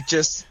 Yeah.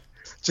 Just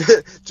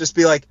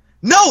be like,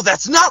 no,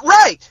 that's not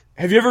right.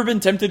 Have you ever been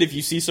tempted, if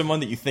you see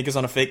someone that you think is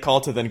on a fake call,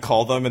 to then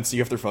call them and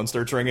see if their phone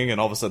starts ringing, and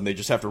all of a sudden they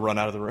just have to run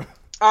out of the room?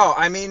 Oh,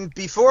 I mean,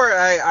 before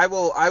I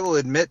will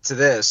admit to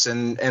this,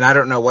 and I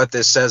don't know what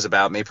this says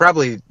about me,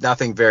 probably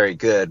nothing very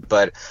good,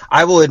 but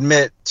I will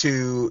admit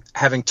to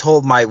having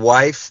told my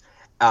wife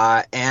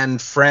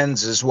and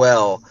friends as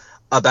well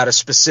about a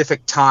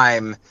specific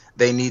time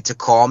they need to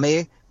call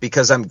me,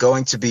 because I'm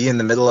going to be in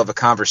the middle of a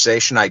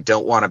conversation I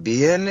don't want to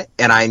be in,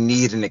 and I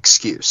need an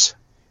excuse.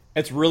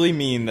 It's really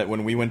mean that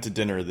when we went to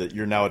dinner that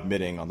you're now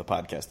admitting on the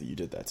podcast that you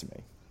did that to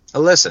me.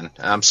 Listen,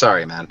 I'm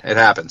sorry, man. It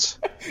happens.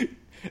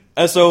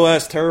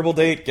 SOS, terrible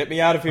date. Get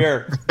me out of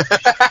here.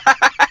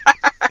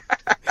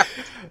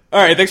 All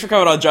right, thanks for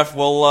coming on, Jeff.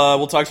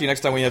 We'll talk to you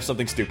next time when you have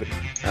something stupid.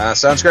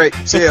 Sounds great.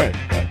 See you.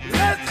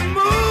 Let's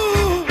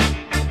move.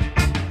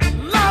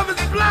 Love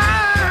is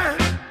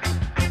blind.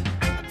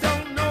 I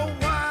don't know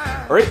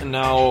why. All right, and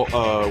now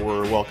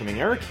we're welcoming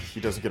Eric. He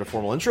doesn't get a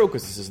formal intro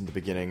because this isn't the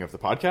beginning of the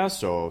podcast,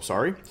 so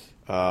sorry.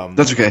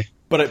 That's okay.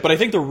 But I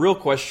think the real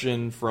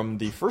question from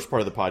the first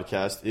part of the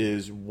podcast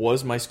is,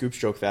 was my Scoops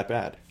joke that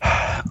bad?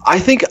 I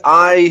think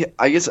I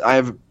guess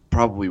I've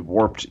probably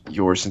warped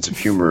your sense of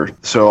humor.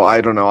 So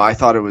I don't know. I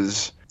thought it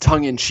was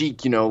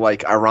tongue-in-cheek,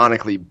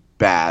 ironically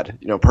bad,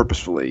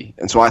 purposefully.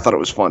 And so I thought it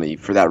was funny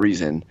for that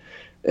reason.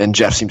 And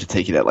Jeff seemed to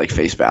take it at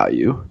face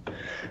value.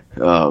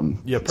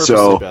 Yeah, purposely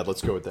so bad.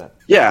 Let's go with that.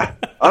 yeah,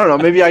 I don't know.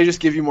 Maybe I just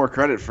give you more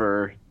credit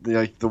for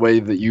the way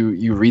that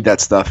you read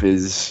that stuff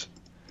is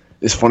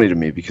funny to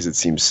me because it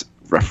seems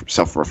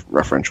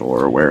self-referential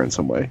or aware in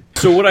some way.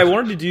 So what I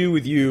wanted to do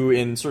with you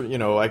in sort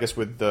of, I guess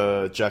with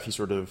Jeff, he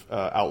sort of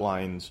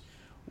outlined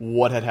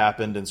what had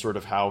happened and sort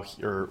of how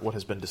or what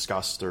has been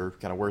discussed or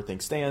kind of where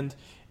things stand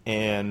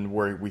and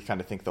where we kind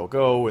of think they'll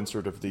go and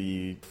sort of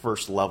the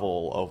first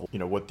level of,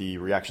 what the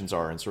reactions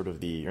are and sort of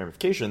the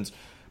ramifications.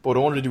 But what I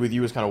wanted to do with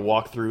you is kind of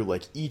walk through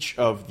like each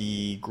of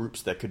the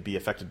groups that could be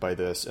affected by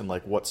this and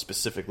like what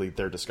specifically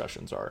their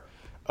discussions are.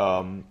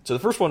 So the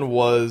first one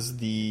was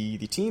the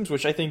teams,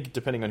 which I think,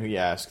 depending on who you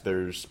ask,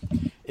 there's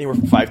anywhere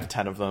from 5 to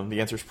 10 of them.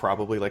 The answer is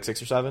probably like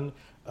 6 or 7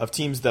 of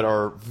teams that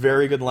are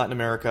very good in Latin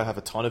America, have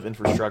a ton of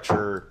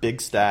infrastructure,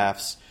 big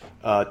staffs.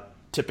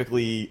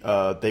 Typically,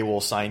 they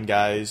will sign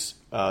guys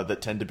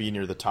that tend to be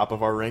near the top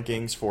of our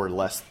rankings for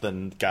less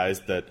than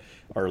guys that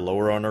are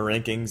lower on our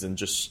rankings and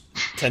just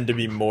tend to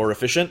be more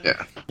efficient.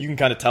 Yeah. You can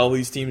kind of tell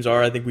these teams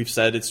are. I think we've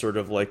said it's sort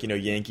of like,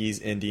 Yankees,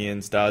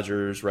 Indians,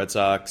 Dodgers, Red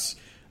Sox.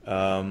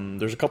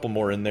 There's a couple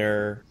more in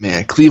there.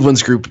 Man,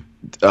 Cleveland's group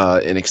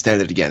and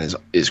extended again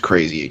is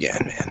crazy again,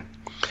 man.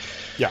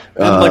 Yeah,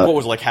 and what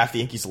was like half the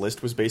Yankees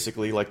list was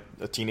basically like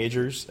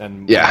teenagers,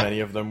 and many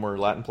of them were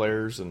Latin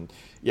players, and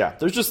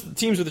there's just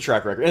teams with a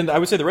track record. And I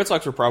would say the Red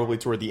Sox were probably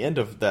toward the end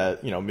of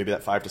that, maybe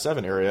that 5 to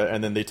 7 area,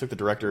 and then they took the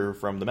director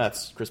from the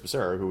Mets, Chris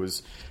Becerra, who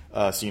was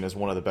seen as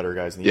one of the better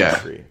guys in the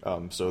industry.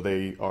 So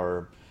they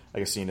are, I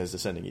guess, seen as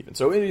descending even.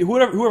 So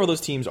whoever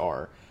those teams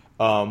are.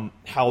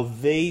 How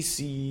they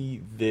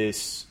see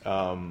this,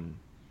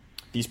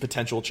 these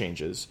potential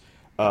changes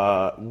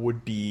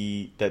would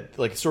be that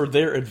like sort of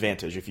their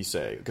advantage, if you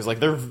say, because like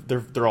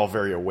they're all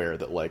very aware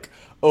that like,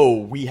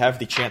 oh, we have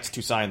the chance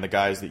to sign the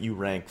guys that you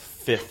rank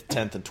 5th,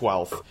 10th, and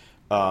 12th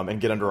and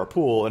get under our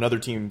pool, and other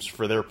teams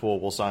for their pool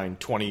will sign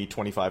 20,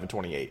 25, and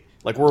 28.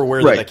 Like, we're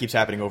aware that keeps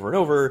happening over and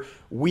over.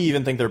 We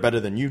even think they're better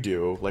than you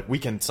do. Like, we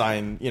can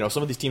sign,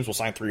 some of these teams will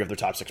sign 3 of their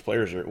top 6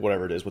 players or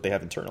whatever it is, what they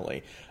have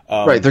internally.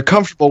 Right. They're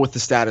comfortable with the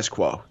status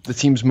quo. The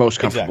team's most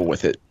comfortable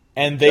with it.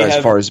 And they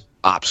as far as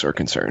ops are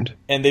concerned.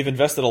 And they've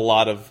invested a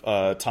lot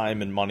of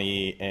time and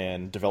money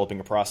and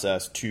developing a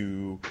process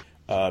to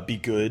be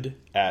good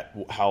at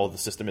how the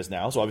system is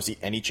now. So obviously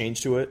any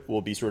change to it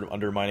will be sort of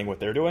undermining what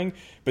they're doing.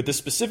 But this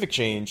specific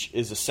change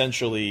is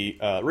essentially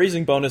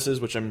raising bonuses,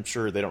 which I'm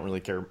sure they don't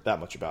really care that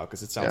much about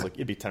because it sounds like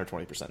it'd be 10 or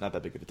 20%, not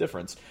that big of a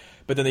difference.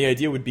 But then the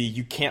idea would be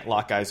you can't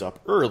lock guys up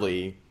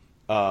early.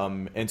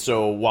 And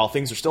so while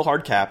things are still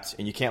hard capped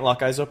and you can't lock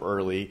guys up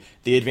early,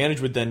 the advantage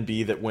would then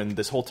be that when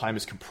this whole time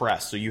is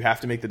compressed, so you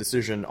have to make the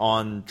decision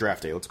on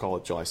draft day, let's call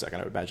it July 2nd, I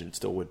would imagine it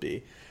still would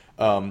be.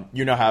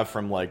 You now have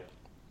from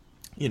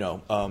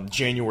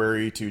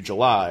January to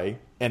July,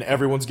 and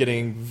everyone's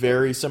getting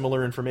very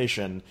similar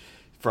information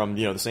from,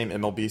 the same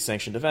MLB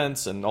sanctioned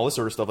events and all this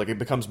sort of stuff. Like, it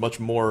becomes much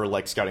more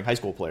like scouting high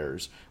school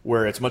players,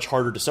 where it's much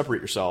harder to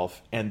separate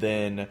yourself. And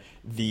then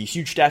the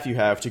huge staff you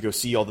have to go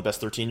see all the best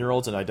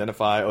 13-year-olds and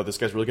identify, oh, this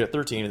guy's really good at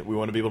 13. We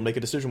want to be able to make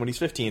a decision when he's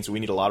 15, so we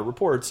need a lot of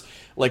reports.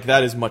 Like,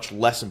 that is much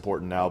less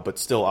important now, but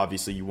still,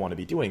 obviously, you want to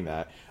be doing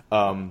that.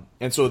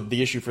 And so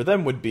the issue for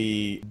them would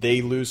be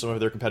they lose some of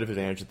their competitive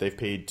advantage that they've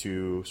paid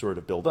to sort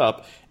of build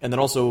up. And then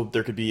also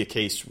there could be a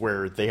case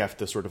where they have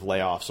to sort of lay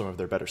off some of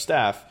their better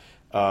staff,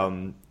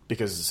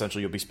 because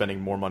essentially you'll be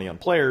spending more money on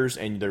players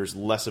and there's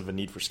less of a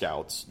need for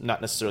scouts. Not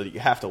necessarily that you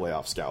have to lay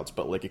off scouts,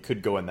 but like it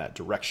could go in that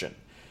direction.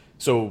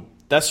 So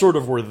that's sort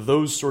of where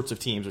those sorts of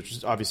teams, which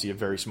is obviously a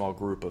very small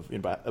group of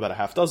about a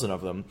half dozen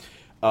of them,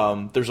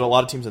 there's a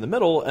lot of teams in the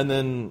middle. And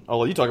then I'll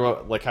let you talk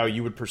about like how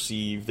you would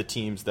perceive the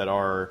teams that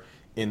are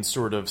in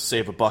sort of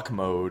save a buck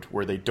mode,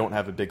 where they don't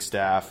have a big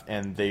staff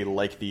and they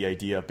like the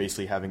idea of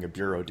basically having a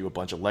bureau do a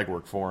bunch of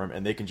legwork for them,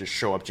 and they can just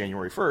show up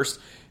January 1st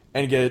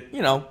and get,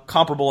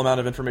 comparable amount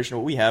of information to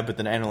what we have, but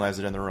then analyze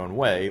it in their own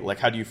way. Like,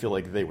 how do you feel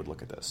like they would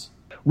look at this?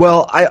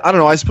 Well, I don't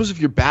know. I suppose if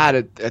you're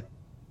bad at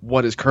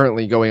what is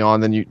currently going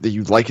on, then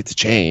you'd like it to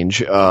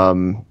change.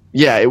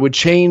 It would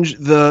change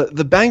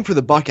the bang for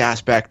the buck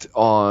aspect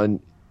on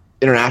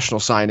international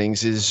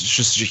signings is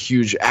just a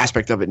huge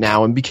aspect of it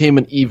now, and became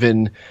an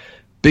even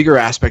bigger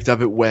aspect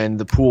of it when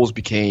the pools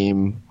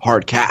became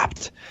hard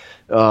capped.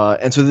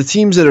 And so the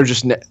teams that are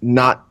just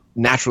not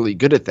naturally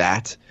good at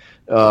that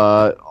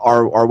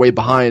are way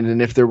behind. And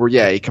if there were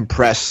a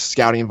compressed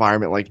scouting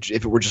environment, like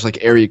if it were just like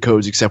area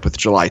codes except with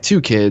July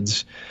 2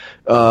 kids,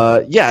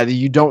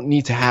 you don't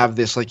need to have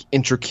this like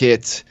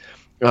intricate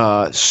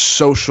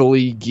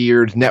socially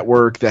geared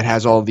network that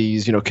has all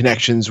these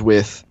connections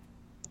with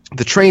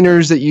the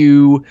trainers that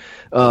you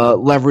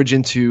leverage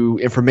into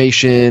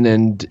information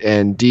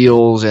and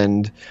deals.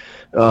 And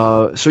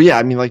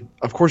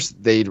of course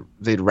they'd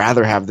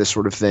rather have this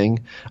sort of thing.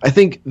 I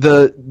think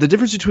the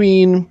difference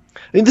between,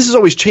 this is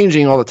always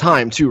changing all the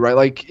time too, right?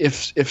 Like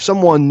if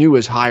someone new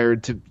is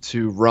hired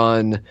to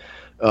run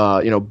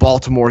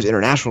Baltimore's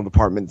international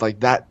department,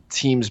 like that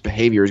team's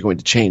behavior is going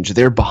to change.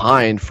 They're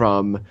behind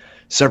from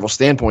several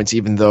standpoints,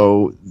 even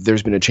though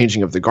there's been a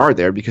changing of the guard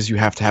there, because you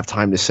have to have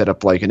time to set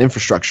up like an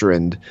infrastructure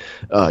and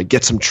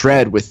get some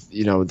tread with,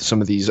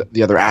 some of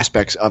the other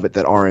aspects of it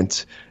that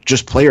aren't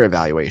just player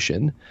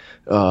evaluation.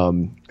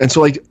 And so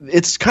like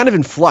it's kind of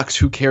in flux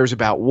who cares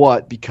about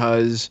what,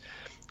 because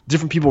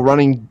different people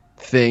running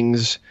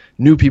things,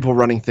 new people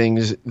running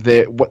things,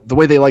 the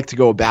way they like to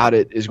go about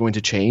it is going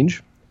to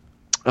change.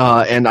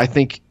 And I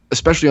think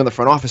especially on the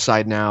front office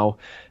side now,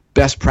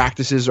 best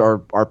practices are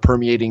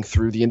permeating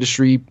through the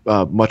industry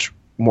much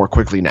more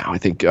quickly now. I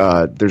think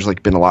there's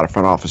been a lot of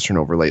front office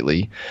turnover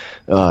lately,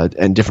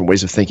 and different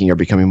ways of thinking are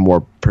becoming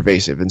more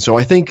pervasive. And so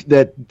I think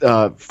that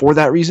for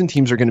that reason,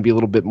 teams are going to be a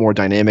little bit more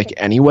dynamic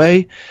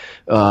anyway.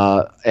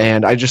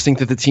 And I just think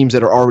that the teams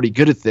that are already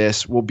good at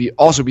this will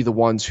also be the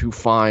ones who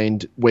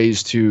find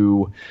ways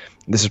to,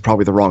 this is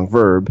probably the wrong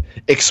verb,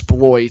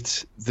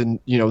 exploit the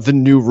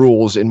new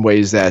rules in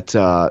ways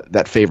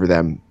that favor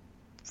them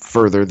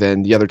further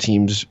than the other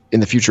teams in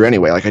the future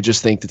anyway. I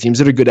just think the teams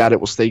that are good at it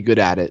will stay good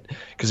at it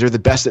because they're the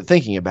best at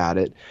thinking about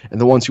it, and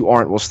the ones who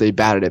aren't will stay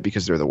bad at it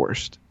because they're the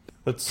worst.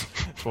 That's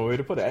one way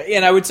to put it.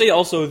 And I would say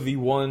also the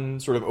one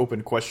sort of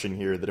open question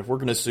here, that if we're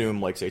going to assume,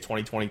 say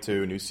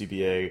 2022 new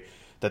CBA,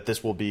 that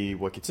this will be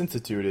what gets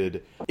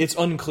instituted, it's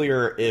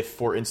unclear if,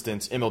 for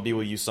instance, MLB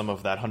will use some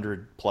of that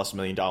 $100+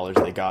 million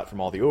they got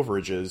from all the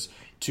overages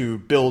to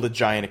build a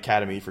giant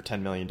academy for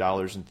 $10 million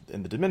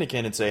in the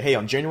Dominican and say, hey,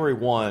 on January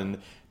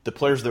 1, the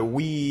players that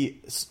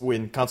we,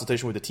 in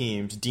consultation with the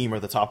teams, deem are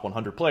the top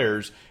 100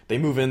 players, they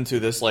move into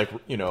this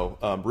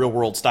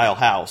real-world style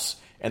house,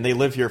 and they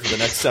live here for the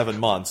next 7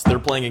 months. They're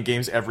playing in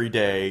games every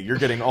day. You're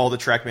getting all the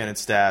TrackMan and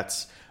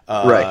stats.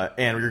 Right.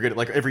 And you're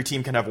gonna, every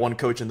team can have one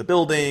coach in the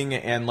building,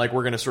 and we're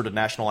going to sort of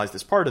nationalize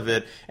this part of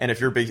it. And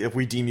if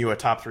we deem you a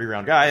top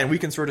 3-round guy, and we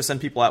can sort of send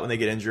people out when they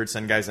get injured,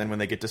 send guys in when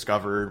they get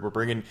discovered. We're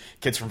bringing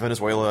kids from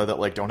Venezuela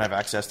that don't have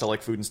access to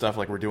food and stuff.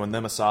 We're doing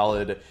them a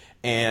solid,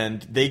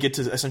 and they get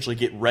to essentially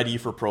get ready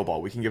for pro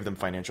ball. We can give them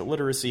financial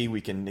literacy.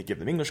 We can give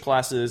them English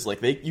classes.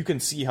 You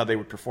can see how they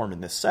would perform in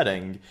this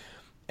setting.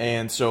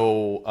 And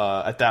so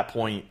at that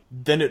point,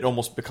 then it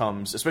almost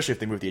becomes, especially if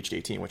they move the age to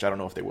 18, which I don't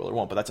know if they will or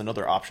won't, but that's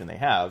another option they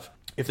have.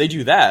 If they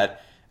do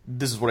that,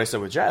 this is what I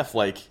said with Jeff,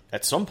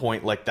 at some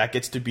point, that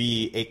gets to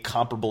be a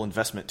comparable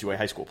investment to a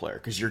high school player,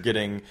 because you're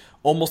getting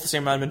almost the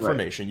same amount of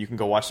information. Right. You can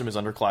go watch them as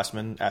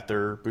underclassmen at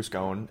their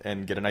Buscone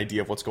and get an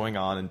idea of what's going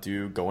on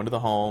and go into the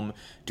home,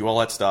 do all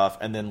that stuff.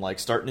 And then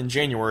starting in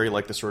January,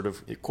 the sort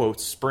of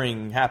quotes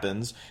spring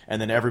happens,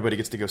 and then everybody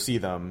gets to go see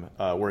them.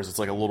 Whereas it's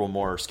a little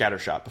more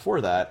scattershot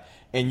before that.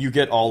 And you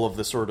get all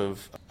the sort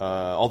of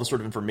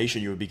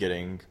information you would be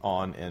getting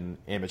on an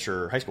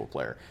amateur high school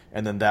player,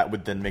 and then that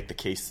would then make the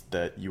case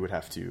that you would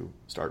have to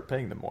start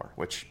paying them more.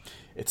 Which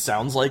it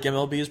sounds like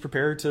MLB is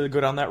prepared to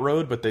go down that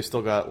road, but they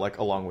still got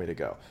a long way to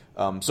go.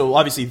 So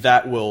obviously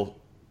the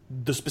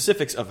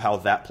specifics of how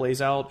that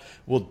plays out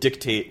will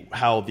dictate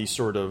how the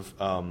sort of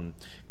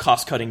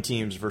cost-cutting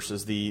teams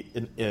versus the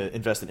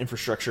invest in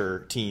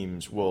infrastructure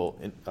teams will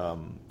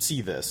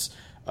see this.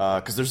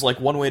 Because there's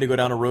one way to go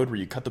down a road where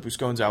you cut the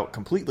Buscones out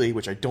completely,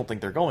 which I don't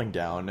think they're going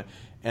down,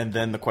 and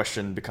then the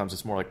question becomes,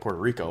 it's more like Puerto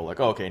Rico,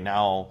 okay,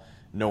 now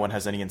no one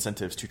has any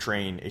incentives to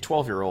train a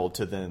 12-year-old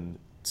to then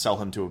sell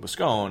him to a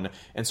Buscone,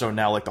 and so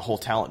now the whole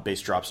talent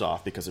base drops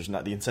off because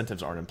the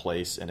incentives aren't in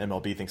place, and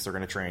MLB thinks they're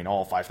going to train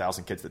all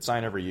 5,000 kids that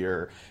sign every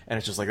year, and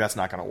it's just that's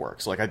not going to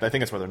work. So I think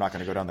that's why they're not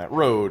going to go down that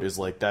road. Is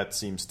that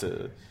seems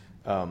to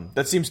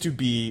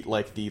be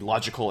the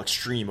logical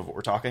extreme of what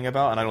we're talking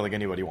about, and I don't think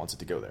anybody wants it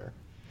to go there.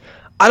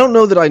 I don't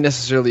know that I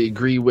necessarily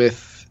agree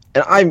with,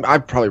 and I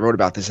probably wrote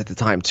about this at the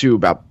time too,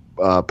 about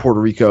Puerto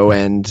Rico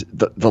and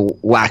the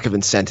lack of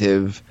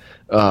incentive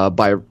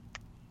by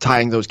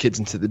tying those kids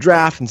into the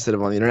draft instead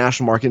of on the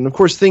international market. And of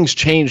course, things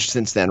changed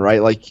since then,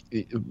 right?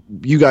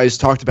 You guys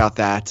talked about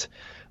that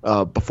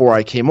before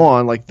I came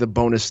on, the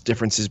bonus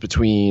differences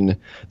between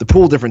the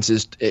pool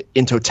differences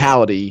in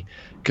totality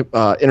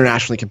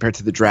internationally compared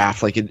to the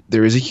draft.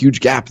 There is a huge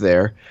gap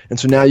there, and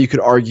so now you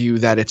could argue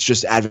that it's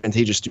just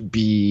advantageous to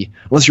be,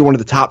 unless you're one of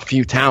the top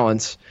few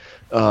talents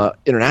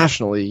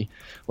internationally,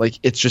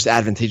 it's just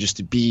advantageous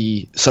to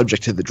be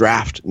subject to the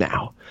draft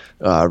now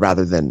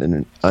rather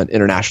than an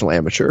international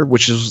amateur,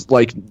 which is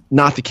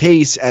not the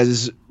case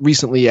as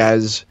recently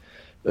as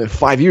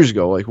 5 years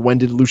ago. When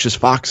did Lucius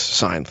Fox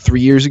sign? 3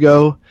 years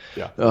ago?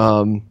 Yeah.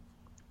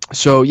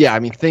 So yeah, I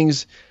mean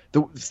things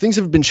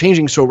have been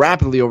changing so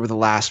rapidly over the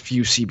last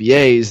few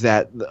CBAs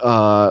that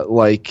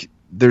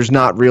there's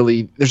not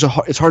really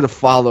it's hard to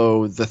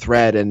follow the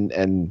thread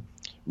and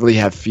really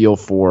have feel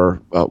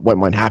for what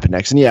might happen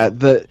next. And yeah,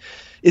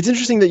 it's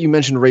interesting that you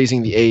mentioned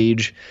raising the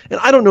age, and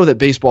I don't know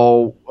that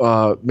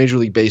Major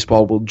League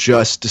Baseball will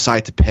just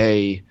decide to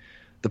pay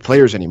the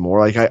players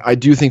anymore. I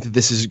do think that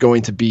this is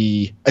going to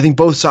be, I think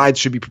both sides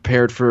should be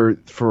prepared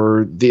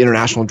for the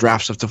international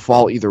draft stuff to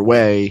fall either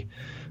way.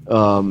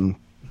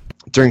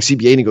 During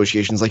CBA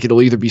negotiations,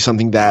 it'll either be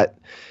something that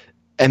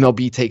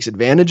MLB takes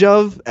advantage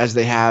of, as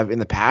they have in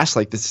the past,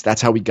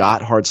 that's how we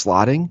got hard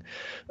slotting,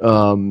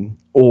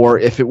 or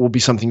if it will be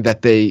something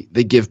that they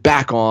give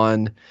back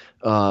on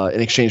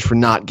in exchange for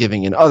not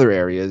giving in other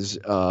areas.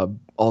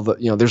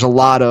 There's a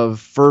lot of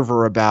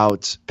fervor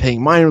about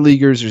paying minor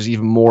leaguers. There's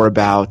even more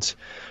about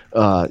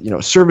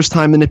service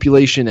time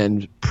manipulation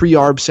and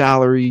pre-arb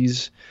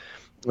salaries.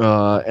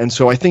 And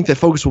so I think that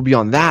focus will be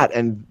on that,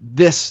 and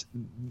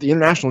the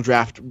international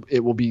draft,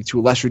 it will be to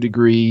a lesser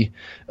degree,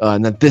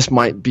 and that this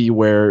might be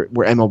where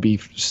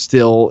MLB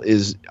still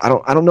is. I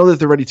don't know that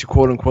they're ready to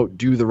quote unquote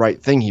do the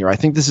right thing here. I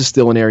think this is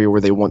still an area where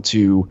they want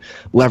to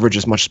leverage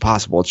as much as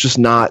possible. It's just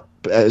not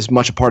as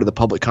much a part of the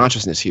public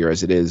consciousness here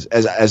as it is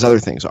as other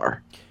things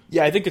are.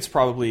 Yeah, I think it's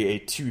probably a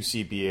 2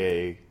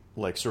 CBA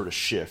like sort of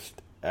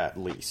shift at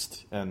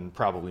least, and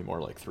probably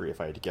more like 3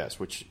 if I had to guess,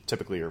 which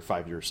typically are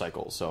 5-year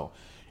cycles. So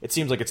it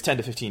seems like it's 10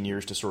 to 15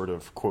 years to sort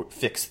of quote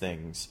fix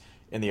things.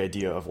 And the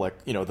idea of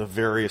the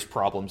various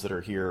problems that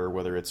are here,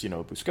 whether it's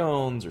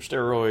buscones or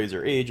steroids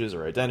or ages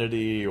or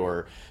identity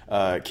or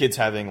kids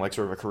having like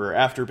sort of a career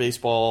after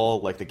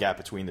baseball, like the gap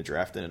between the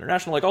draft and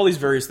international, like all these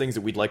various things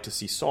that we'd like to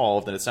see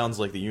solved. And it sounds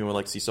like the union would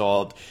like to see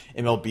solved.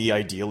 MLB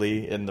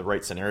ideally in the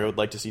right scenario would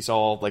like to see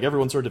solved. Like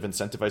everyone's sort of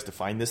incentivized to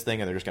find this thing,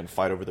 and they're just going to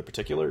fight over the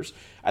particulars.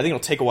 I think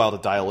it'll take a while to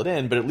dial it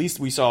in, but at least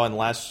we saw in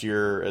last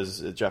year,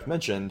 as Jeff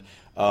mentioned,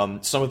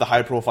 some of the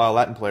high-profile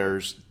Latin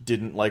players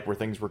didn't like where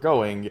things were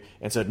going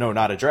and said, no,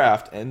 not a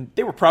draft. And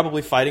they were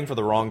probably fighting for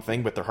the wrong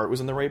thing, but their heart was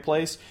in the right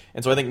place.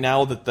 And so I think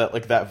now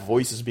that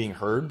voice is being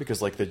heard,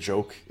 because like the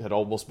joke had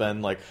almost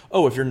been like,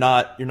 oh, if you're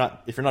not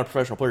a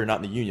professional player, you're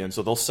not in the union.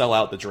 So they'll sell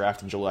out the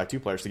draft and July 2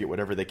 players to get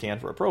whatever they can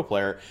for a pro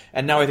player.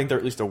 And now I think they're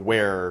at least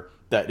aware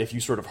that if you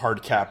sort of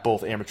hard cap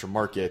both amateur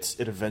markets,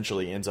 it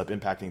eventually ends up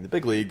impacting the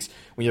big leagues.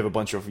 When you have a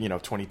bunch of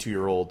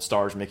 22-year-old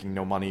stars making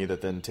no money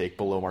that then take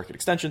below market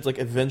extensions, like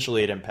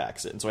eventually it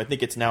impacts it. And so I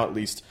think it's now at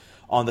least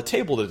on the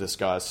table to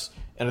discuss,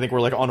 and I think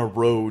we're like on a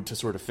road to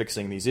sort of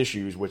fixing these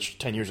issues, which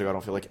 10 years ago I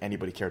don't feel like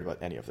anybody cared about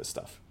any of this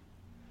stuff.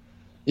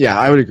 Yeah,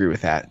 I would agree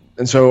with that.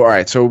 And so, all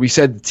right, so we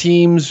said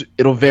teams,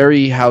 it'll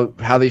vary how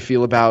they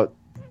feel about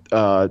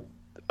a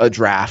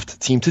draft,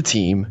 team to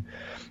team,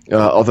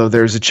 although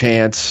there's a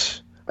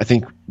chance, I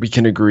think we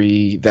can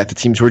agree that the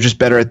teams who are just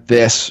better at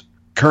this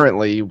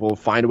currently will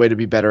find a way to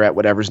be better at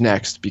whatever's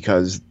next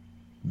because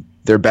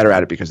they're better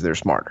at it because they're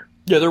smarter.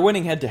 Yeah, they're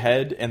winning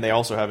head-to-head, and they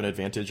also have an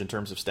advantage in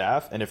terms of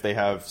staff. And if they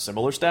have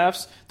similar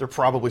staffs, they're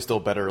probably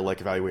still better like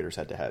evaluators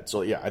head-to-head.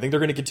 So yeah, I think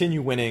they're going to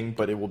continue winning,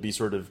 but it will be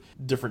sort of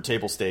different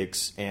table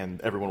stakes, and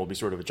everyone will be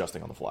sort of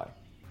adjusting on the fly.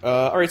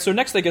 All right, so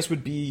next I guess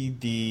would be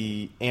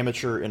the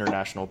amateur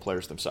international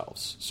players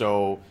themselves.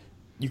 So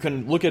you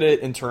can look at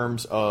it in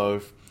terms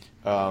of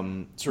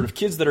sort of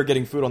kids that are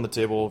getting food on the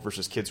table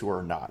versus kids who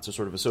are not. So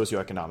sort of a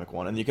socioeconomic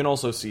one. And you can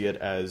also see it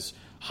as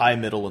high,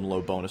 middle, and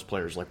low bonus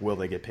players, like will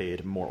they get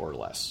paid more or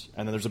less?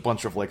 And then there's a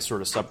bunch of like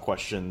sort of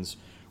sub-questions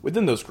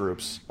within those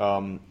groups.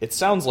 It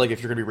sounds like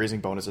if you're going to be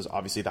raising bonuses,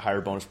 obviously the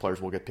higher bonus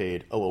players will get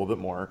paid a little bit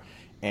more.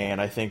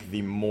 And I think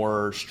the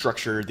more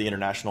structured the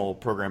international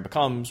program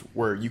becomes,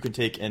 where you can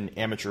take an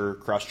amateur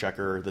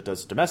cross-checker that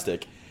does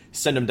domestic,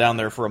 send him down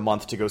there for a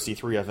month to go see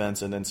 3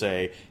 events, and then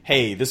say,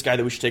 hey, this guy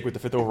that we should take with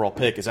the 5th overall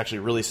pick is actually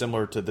really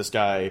similar to this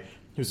guy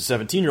who's a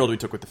 17-year-old we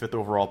took with the 5th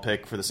overall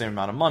pick for the same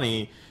amount of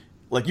money.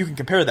 Like, you can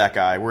compare that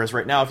guy, whereas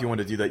right now, if you want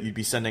to do that, you'd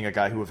be sending a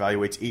guy who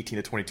evaluates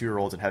 18 to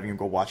 22-year-olds and having him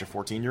go watch a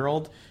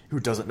 14-year-old who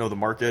doesn't know the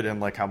market and,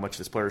 like, how much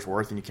this player's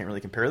worth, and you can't really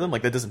compare them.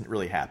 Like, that doesn't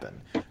really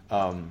happen.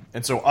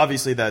 And so,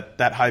 obviously,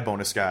 that high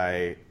bonus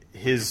guy,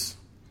 his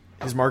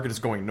market is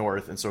going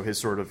north, and so his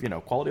sort of,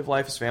 quality of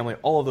life, his family,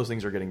 all of those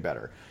things are getting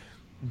better.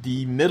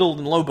 The middle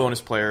and low bonus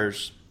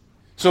players...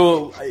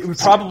 So it would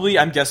probably,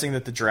 I'm guessing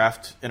that the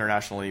draft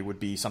internationally would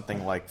be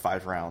something like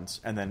 5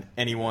 rounds, and then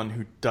anyone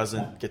who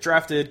doesn't get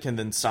drafted can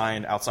then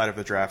sign outside of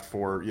the draft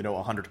for,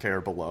 $100K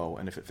or below,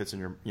 and if it fits in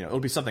your, it'll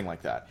be something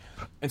like that.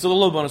 And so the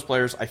low bonus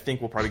players, I think,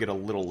 will probably get a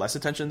little less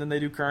attention than they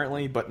do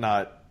currently, but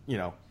not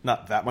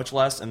that much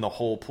less, and the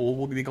whole pool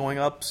will be going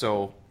up,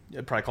 so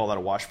I'd probably call that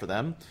a wash for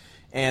them.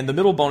 And the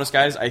middle bonus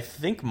guys, I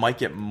think, might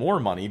get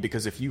more money,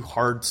 because if you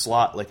hard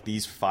slot, like,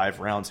 these 5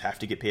 rounds have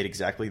to get paid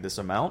exactly this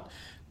amount,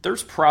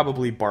 there's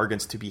probably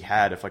bargains to be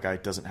had if a guy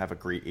doesn't have a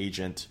great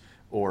agent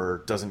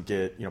or doesn't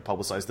get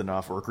publicized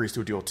enough or agrees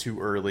to a deal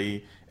too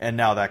early. And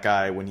now that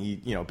guy, when he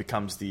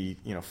becomes the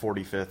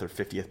 45th or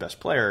 50th best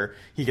player,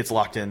 he gets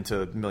locked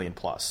into $1 million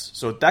plus.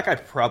 So that guy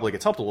probably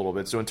gets helped a little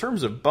bit. So in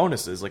terms of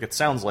bonuses, like, it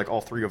sounds like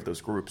all 3 of those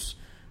groups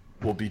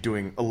will be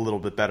doing a little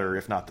bit better,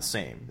 if not the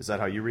same. Is that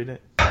how you read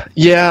it?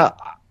 Yeah,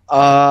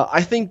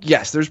 I think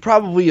yes. There's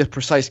probably a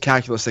precise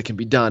calculus that can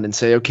be done and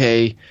say,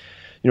 okay,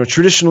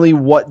 traditionally,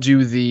 what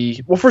do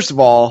first of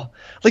all,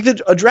 like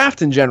a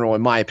draft in general,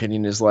 in my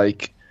opinion, is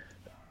like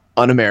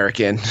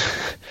un-American,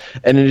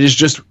 and it is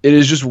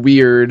just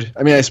weird.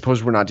 I mean, I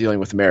suppose we're not dealing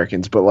with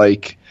Americans, but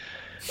like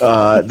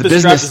the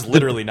business draft is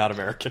literally not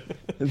American.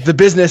 the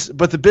business,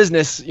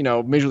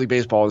 Major League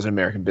Baseball is an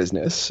American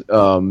business,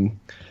 and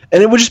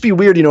it would just be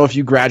weird, if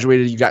you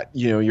graduated, you got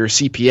your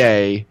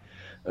CPA.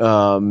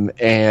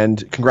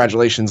 And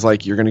congratulations,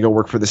 like, you're going to go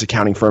work for this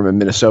accounting firm in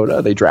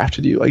Minnesota. They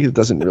drafted you. Like, it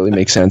doesn't really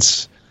make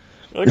sense.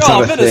 Like,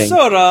 oh,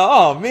 Minnesota,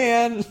 oh,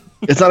 man.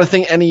 it's not a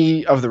thing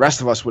any of the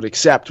rest of us would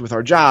accept with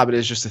our job. It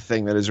is just a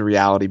thing that is a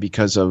reality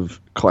because of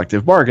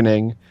collective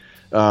bargaining,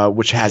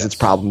 which has its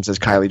problems, as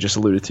Kylie just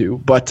alluded to.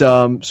 But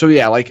so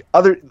yeah, like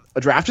a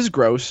draft is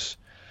gross.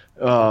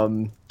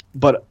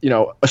 But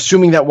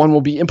assuming that one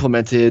will be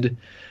implemented,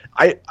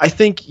 I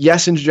think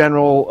yes, in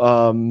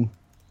general,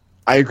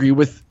 I agree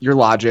with your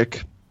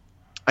logic.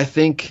 I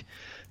think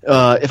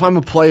if I'm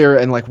a player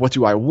and like, what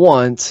do I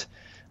want?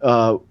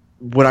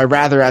 Would I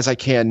rather, as I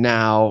can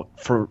now,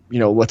 for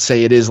let's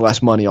say it is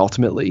less money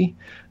ultimately,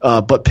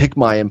 but pick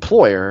my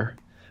employer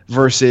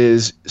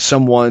versus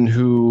someone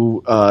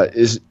who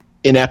is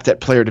inept at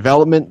player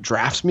development,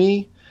 drafts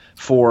me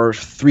for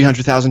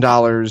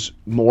 $300,000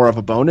 more of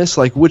a bonus?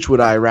 Like, which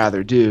would I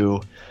rather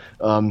do?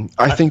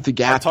 I think the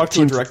gap. I talked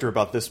to a director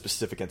about this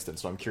specific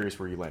instance, so I'm curious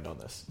where you land on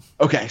this.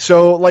 Okay,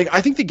 so like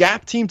I think the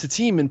gap team to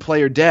team in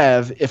player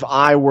dev, if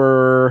I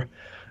were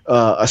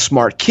a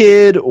smart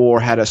kid or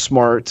had a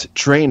smart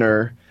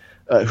trainer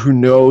who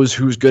knows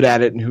who's good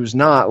at it and who's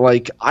not,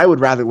 like I would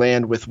rather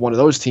land with one of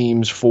those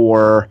teams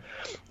for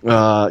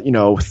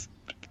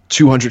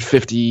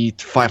 250,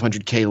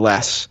 500K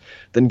less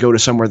than go to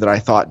somewhere that I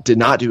thought did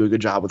not do a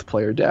good job with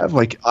player dev.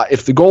 Like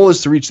if the goal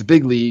is to reach the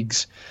big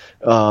leagues,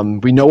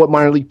 we know what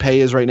minor league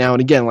pay is right now.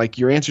 And again, like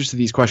your answers to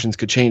these questions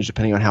could change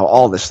depending on how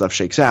all this stuff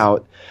shakes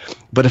out.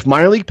 But if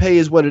minor league pay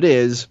is what it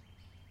is,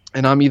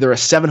 and I'm either a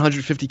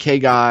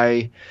 750K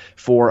guy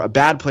for a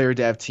bad player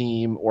dev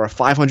team or a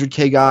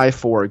 500K guy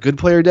for a good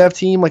player dev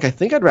team, like I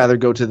think I'd rather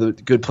go to the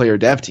good player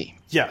dev team.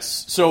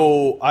 Yes.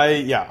 So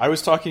I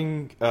was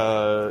talking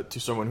to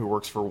someone who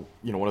works for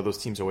one of those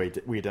teams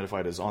that we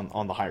identified as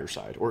on the higher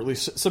side, or at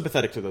least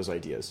sympathetic to those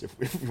ideas,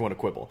 if we want to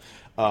quibble.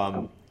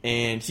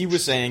 And he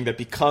was saying that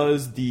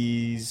because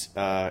these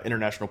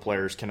international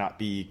players cannot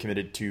be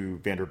committed to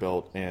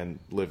Vanderbilt and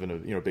live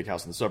in a big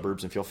house in the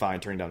suburbs and feel fine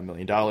turning down $1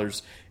 million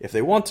if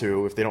they want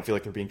to, if they don't feel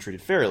like they're being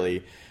treated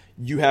fairly,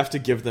 you have to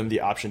give them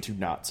the option to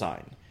not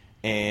sign.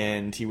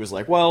 And he was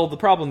like, well, the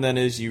problem then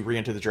is you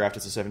re-enter the draft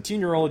as a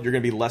 17-year-old, you're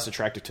going to be less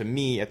attractive to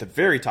me at the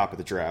very top of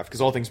the draft, because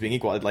all things being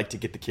equal, I'd like to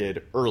get the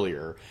kid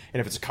earlier. And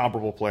if it's a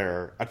comparable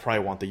player, I'd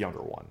probably want the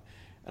younger one.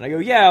 And I go,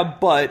 yeah,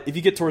 but if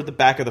you get toward the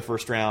back of the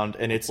first round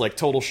and it's like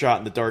total shot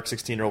in the dark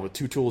 16-year-old with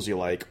two tools you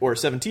like, or a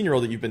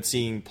 17-year-old that you've been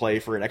seeing play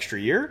for an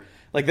extra year,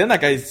 like then that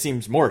guy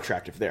seems more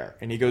attractive there.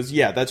 And he goes,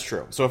 yeah, that's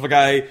true. So if a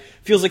guy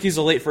feels like he's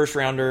a late first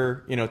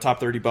rounder, top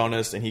 30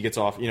 bonus, and he gets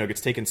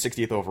gets taken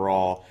 60th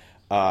overall,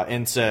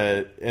 opts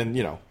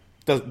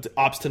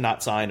to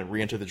not sign and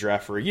re-enter the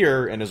draft for a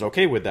year and is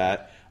okay with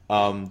that,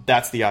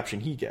 that's the option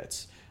he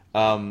gets.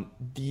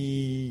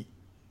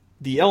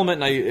 The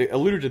element, and I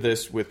alluded to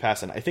this with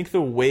Passan, I think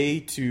the way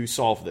to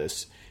solve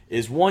this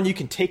is, one, you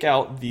can take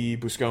out the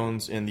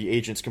Buscones and the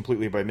agents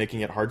completely by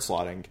making it hard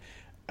slotting.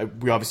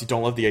 We obviously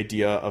don't love the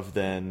idea of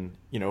then,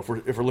 if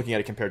we're looking at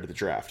it compared to the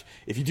draft.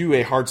 If you do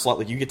a hard slot,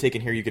 like you get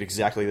taken here, you get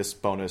exactly this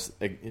bonus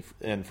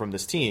and from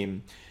this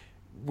team.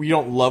 We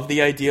don't love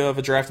the idea of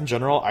a draft in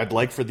general. I'd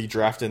like for the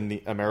draft in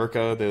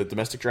America, the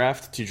domestic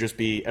draft, to just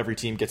be every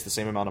team gets the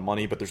same amount of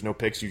money, but there's no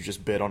picks. You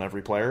just bid on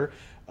every player,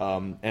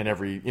 and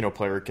every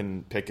player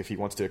can pick if he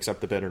wants to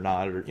accept the bid or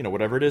not, or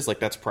whatever it is. Like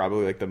that's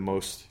probably like the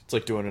most. It's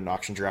like doing an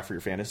auction draft for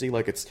your fantasy.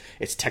 Like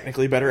it's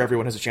technically better.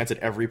 Everyone has a chance at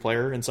every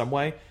player in some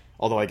way.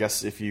 Although I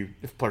guess if a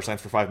player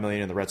signs for $5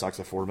 million and the Red Sox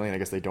have $4 million, I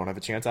guess they don't have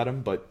a chance at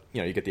him. But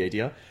you get the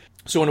idea.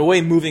 So in a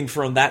way, moving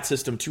from that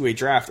system to a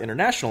draft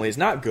internationally is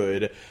not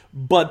good.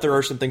 But there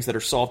are some things that are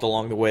solved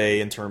along the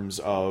way in terms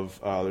of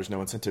there's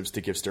no incentives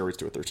to give steroids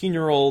to a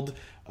 13-year-old.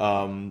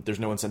 There's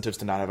no incentives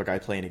to not have a guy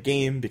play in a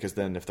game, because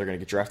then if they're going to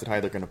get drafted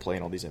high, they're going to play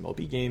in all these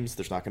MLB games.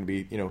 There's not going to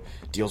be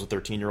deals with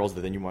 13-year-olds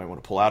that then you might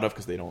want to pull out of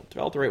because they don't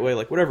develop the right way.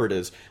 Like whatever it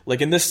is.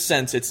 Like in this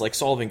sense, it's like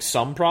solving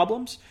some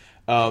problems.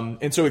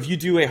 And so if you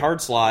do a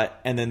hard slot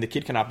and then the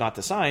kid can opt not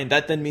to sign,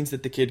 that then means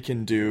that the kid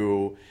can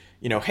do,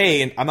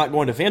 hey, and I'm not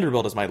going to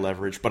Vanderbilt as my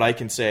leverage, but I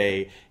can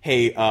say,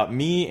 hey,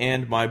 me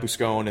and my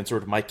Buscone and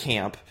sort of my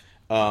camp,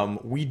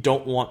 we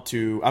don't want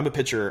to, I'm a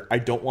pitcher, I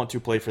don't want to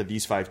play for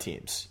these 5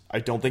 teams. I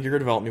don't think you're going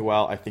to develop me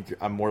well. I think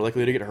I'm more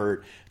likely to get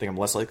hurt. I think I'm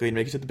less likely to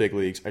make it to the big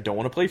leagues. I don't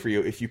want to play for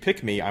you. If you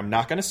pick me, I'm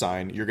not going to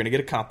sign. You're going to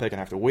get a comp pick and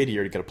have to wait a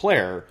year to get a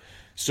player.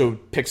 So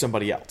pick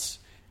somebody else.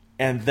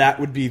 And that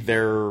would be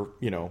their,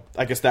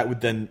 I guess that would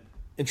then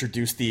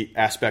introduce the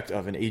aspect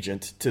of an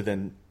agent to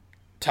then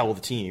tell the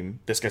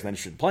team, this guy's not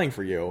interested in playing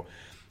for you.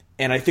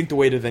 And I think the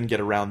way to then get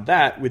around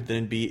that would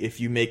then be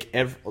if you make,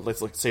 let's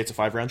say it's a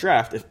 5-round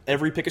draft, if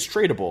every pick is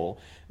tradable,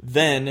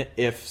 then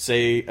if,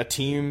 say, a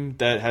team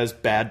that has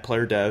bad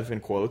player dev,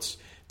 in quotes,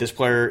 this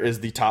player is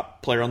the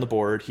top player on the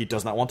board, he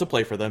does not want to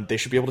play for them, they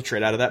should be able to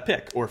trade out of that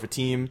pick. Or if a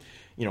team,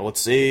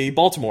 let's say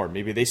Baltimore,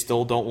 maybe they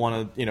still don't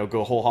want to,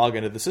 go whole hog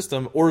into the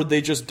system, or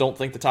they just don't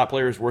think the top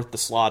player is worth the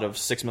slot of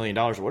 $6 million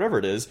or whatever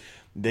it is,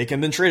 they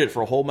can then trade it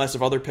for a whole mess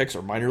of other picks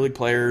or minor league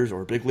players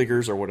or big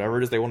leaguers or whatever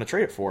it is they want to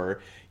trade it for.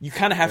 You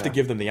kind of have to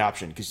give them the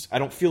option, because I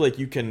don't feel like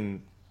you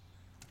can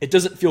it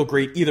doesn't feel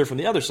great either from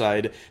the other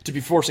side to be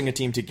forcing a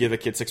team to give a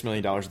kid $6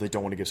 million that they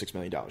don't want to give $6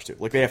 million to.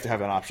 Like, they have to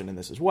have an option in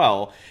this as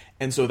well.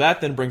 And so that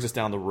then brings us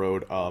down the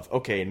road of,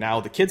 okay, now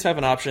the kids have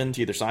an option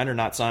to either sign or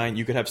not sign.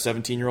 You could have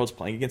 17-year-olds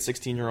playing against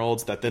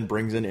 16-year-olds. That then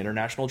brings in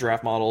international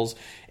draft models,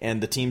 and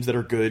the teams that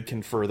are good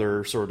can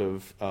further sort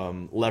of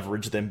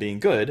leverage them being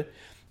good.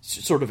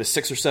 Sort of a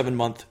 6 or 7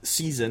 month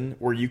season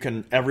where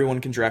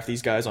everyone can draft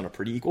these guys on a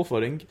pretty equal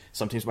footing.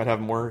 Some teams might have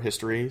more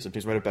history, some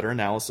teams might have better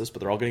analysis, but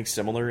they're all getting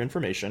similar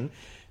information.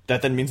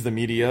 That then means the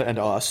media and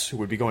us, who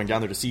would be going down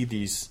there to see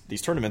these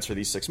tournaments for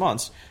these 6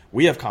 months,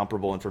 we have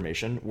comparable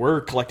information. We're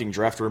collecting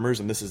draft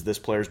rumors, and this is this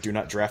player's do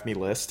not draft me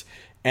list.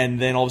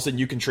 And then all of a sudden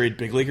you can trade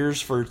big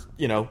leaguers for,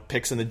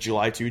 picks in the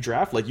July 2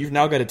 draft. Like, you've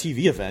now got a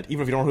TV event,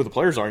 even if you don't know who the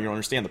players are and you don't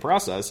understand the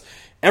process.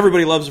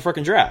 Everybody loves a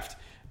freaking draft.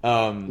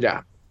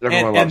 Yeah.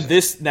 And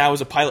this now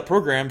is a pilot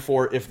program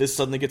for if this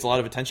suddenly gets a lot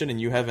of attention and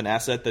you have an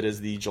asset that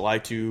is the July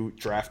 2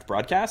 draft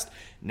broadcast.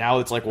 Now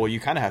it's like, well, you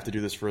kind of have to do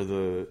this for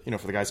the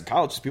guys in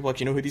college, because people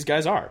actually know who these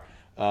guys are.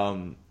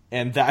 I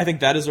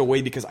think that is a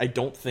way, because I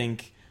don't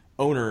think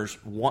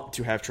owners want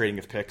to have trading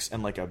of picks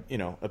and like a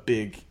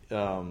big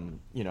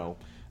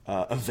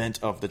event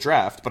of the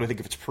draft. But I think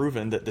if it's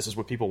proven that this is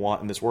what people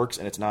want and this works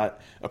and it's not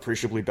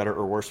appreciably better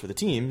or worse for the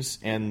teams,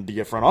 and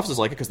the front offices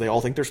like it because they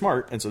all think they're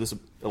smart, and so this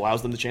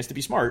allows them the chance to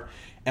be smart.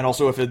 And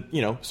also, if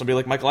somebody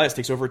like Mike Elias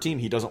takes over a team,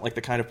 he doesn't like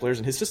the kind of players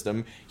in his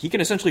system, he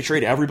can essentially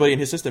trade everybody in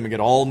his system and get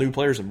all new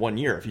players in 1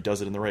 year if he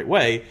does it in the right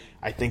way.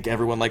 I think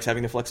everyone likes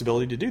having the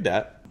flexibility to do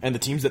that, and the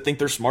teams that think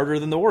they're smarter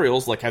than the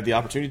Orioles like have the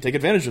opportunity to take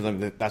advantage of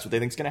them. That's what they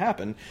think is going to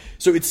happen.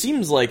 So it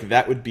seems like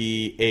that would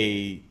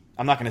be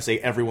I'm not going to say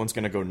everyone's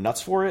going to go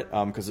nuts for it,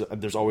 because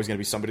there's always going to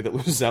be somebody that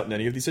loses out in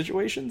any of these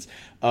situations.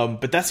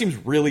 But that seems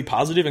really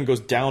positive and goes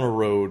down a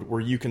road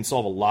where you can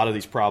solve a lot of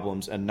these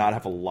problems and not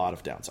have a lot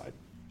of downside.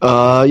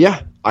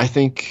 I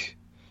think,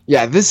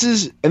 this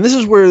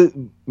is where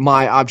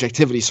my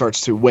objectivity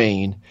starts to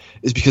wane,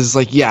 is because it's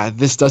like,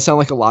 this does sound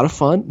like a lot of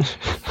fun.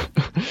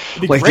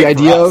 Like the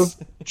idea of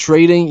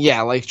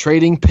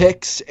trading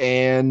picks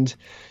and,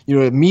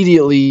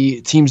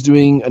 immediately teams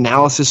doing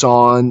analysis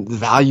on the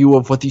value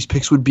of what these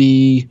picks would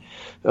be,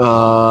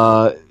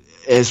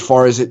 as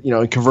far as it,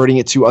 converting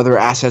it to other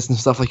assets and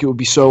stuff. Like, it would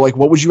be so, like,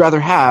 what would you rather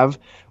have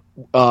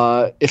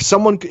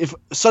if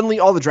suddenly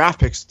all the draft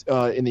picks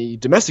in the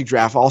domestic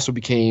draft also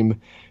became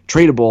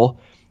tradable?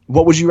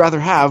 What would you rather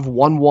have,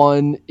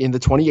 1-1 in the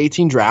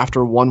 2018 draft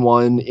or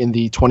 1-1 in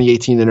the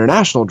 2018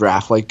 international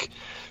draft? Like,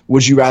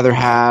 would you rather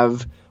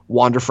have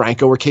Wander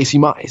Franco or Casey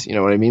Mize? You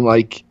know what I mean?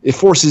 Like, it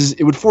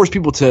would force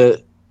people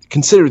to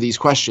consider these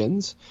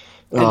questions.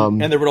 And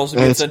there would also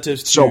be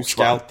incentives to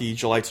scout the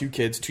July 2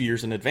 kids 2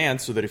 years in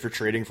advance, so that if you're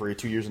trading for a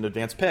 2 years in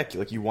advance pick,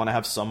 like, you want to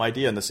have some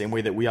idea, in the same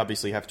way that we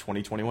obviously have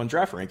 2021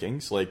 draft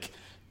rankings. Like,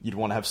 you'd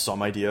want to have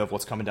some idea of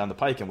what's coming down the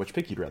pike and which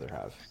pick you'd rather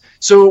have.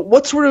 So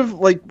what sort of,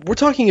 like, we're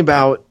talking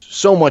about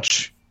so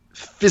much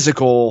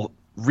physical,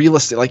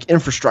 realistic, like,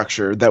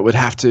 infrastructure that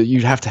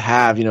you'd have to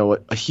have,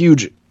 a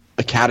huge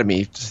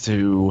academy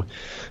to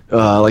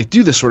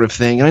do this sort of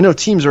thing. And I know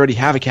teams already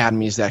have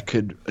academies that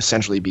could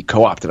essentially be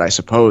co-opted, I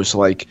suppose, to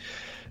like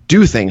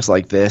do things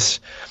like this.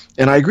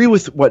 And I agree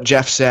with what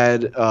Jeff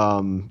said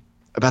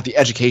about the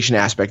education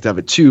aspect of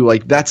it too.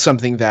 Like, that's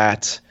something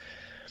that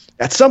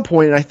at some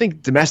point, and I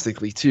think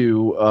domestically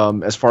too,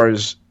 as far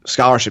as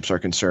scholarships are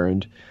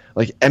concerned,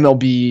 like,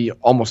 MLB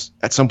almost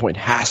at some point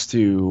has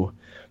to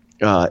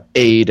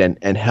aid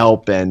and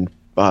help and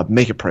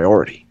make a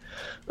priority.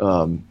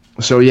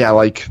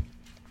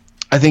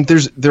 I think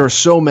there are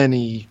so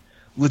many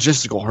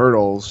logistical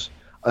hurdles.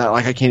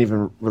 I can't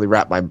even really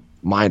wrap my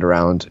mind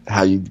around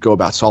how you go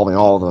about solving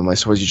all of them. I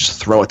suppose you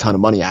just throw a ton of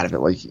money at it,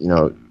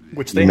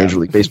 which they Major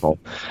League Baseball.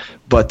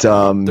 But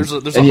there's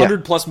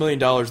 $100+ million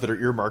that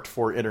are earmarked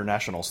for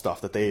international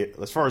stuff that they,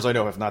 as far as I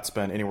know, have not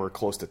spent anywhere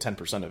close to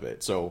 10% of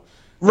it. So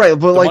right,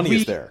 but the money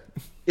is there.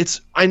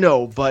 I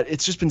know, but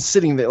it's just been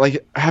sitting there.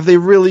 Like, have they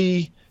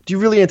really? Do you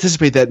really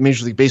anticipate that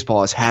Major League Baseball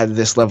has had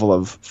this level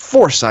of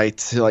foresight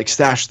to, like,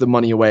 stash the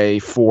money away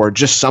for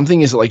just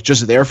something? Is it, like,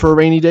 just there for a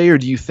rainy day, or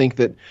do you think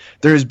that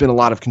there has been a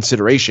lot of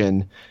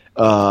consideration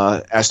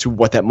as to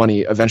what that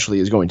money eventually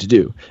is going to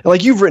do? And,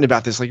 like, you've written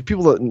about this. Like,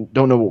 people that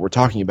don't know what we're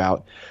talking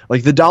about,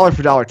 like, the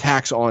dollar-for-dollar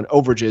tax on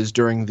overages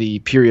during the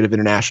period of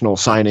international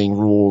signing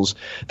rules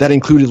that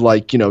included,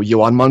 like,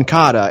 Yoan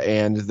Moncada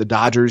and the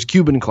Dodgers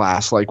Cuban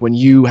class. Like, when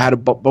you had a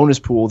bonus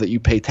pool that you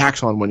pay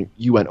tax on when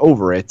you went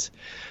over it,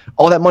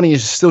 all that money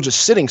is still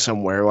just sitting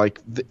somewhere. Like,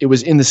 it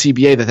was in the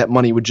CBA that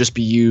money would just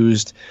be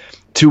used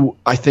to,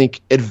 I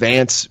think,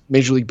 advance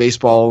Major League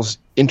Baseball's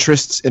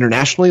interests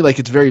internationally. Like,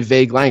 it's very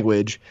vague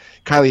language.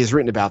 Kylie has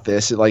written about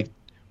this.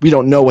 We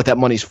don't know what that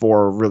money's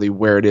for, or really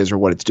where it is or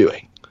what it's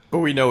doing. But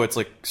we know it's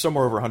like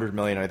somewhere over 100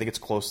 million. I think it's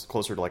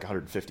closer to like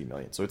 150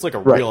 million. So it's like a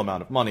real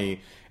amount of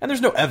money. And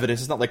there's no evidence.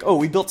 It's not like, oh,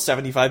 we built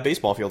 75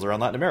 baseball fields around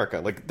Latin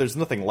America. Like, there's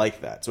nothing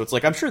like that. So it's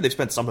like, I'm sure they've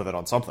spent some of it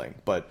on something,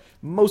 but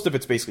most of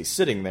it's basically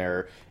sitting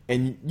there.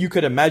 And you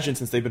could imagine,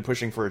 since they've been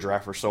pushing for a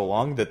draft for so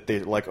long, that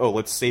they're like, oh,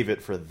 let's save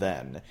it for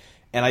then.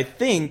 And I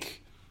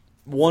think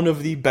one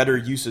of the better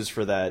uses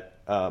for that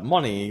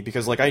money,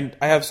 because like I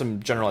have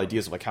some general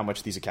ideas of like how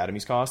much these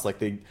academies cost. Like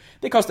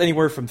they cost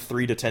anywhere from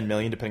 3 to 10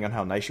 million depending on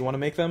how nice you want to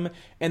make them,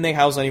 and they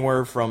house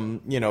anywhere from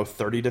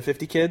 30 to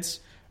 50 kids.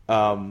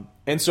 And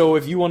so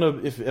if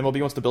MLB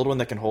wants to build one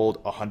that can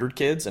hold 100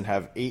 kids and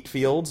have 8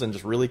 fields and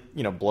just really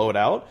blow it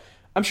out,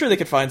 I'm sure they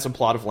could find some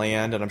plot of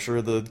land, and I'm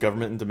sure the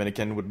government in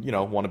Dominican would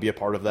want to be a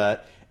part of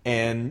that,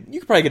 and you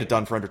could probably get it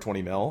done for under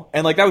 20 mil,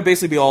 and like that would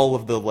basically be all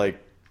of the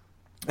like.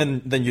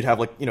 And then you'd have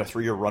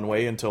 3-year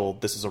runway until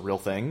this is a real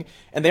thing.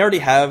 And they already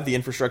have the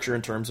infrastructure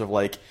in terms of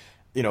like,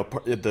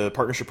 the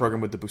partnership program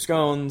with the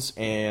Buscones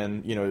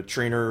and,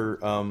 trainer,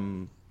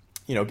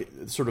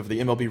 sort of the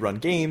MLB run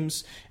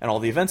games and all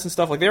the events and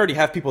stuff. Like they already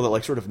have people that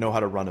like sort of know how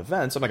to run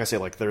events. I'm not gonna say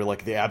like they're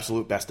like the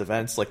absolute best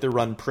events. Like they're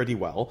run pretty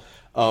well.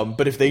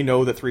 But if they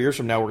know that 3 years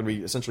from now we're gonna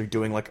be essentially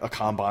doing like a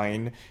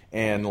combine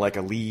and like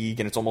a league,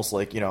 and it's almost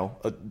like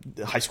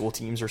high school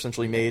teams are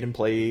essentially made and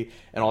play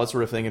and all that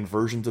sort of thing, and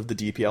versions of the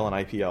DPL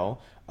and IPL.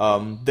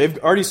 They've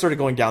already started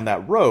going down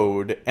that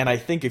road, and I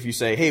think if you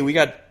say, hey, we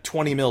got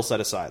 20 mil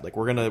set aside, like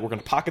we're gonna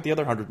pocket the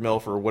other 100 mil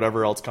for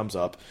whatever else comes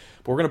up,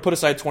 but we're gonna put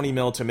aside 20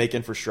 mil to make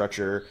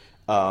infrastructure,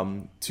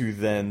 to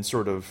then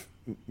sort of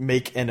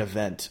make an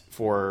event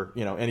for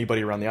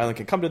anybody around the island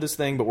can come to this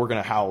thing, but we're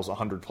going to house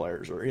 100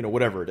 players or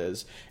whatever it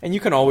is, and you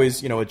can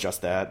always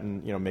adjust that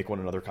and make one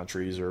in other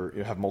countries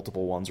or have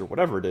multiple ones or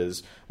whatever it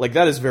is. Like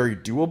that is very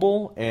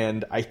doable,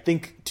 and I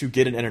think to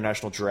get an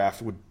international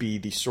draft would be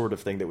the sort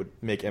of thing that would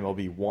make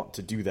MLB want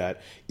to do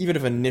that, even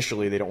if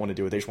initially they don't want to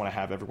do it. They just want to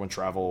have everyone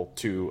travel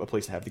to a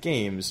place to have the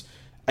games.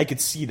 I could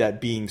see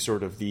that being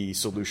sort of the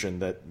solution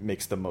that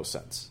makes the most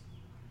sense.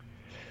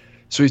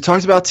 So we've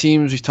talked about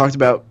teams, we've talked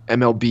about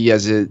MLB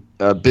as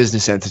a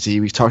business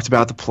entity, we've talked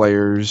about the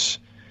players.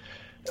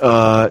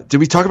 Did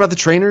we talk about the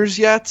trainers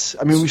yet?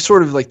 I mean, we've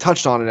sort of like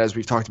touched on it as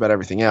we've talked about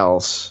everything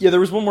else. Yeah, there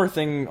was one more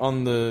thing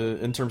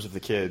in terms of the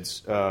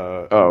kids.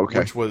 Okay.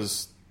 Which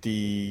was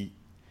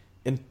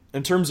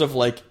in terms of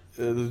like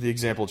the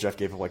example Jeff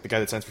gave of like the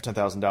guy that signs for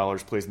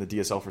 $10,000, plays in the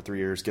DSL for 3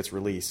 years, gets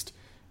released.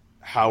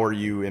 How are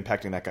you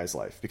impacting that guy's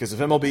life? Because if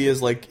MLB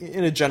is like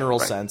in a general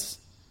sense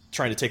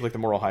trying to take like the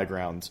moral high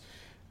ground,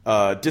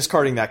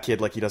 discarding that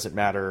kid like he doesn't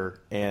matter,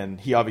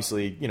 and he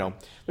obviously,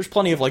 there's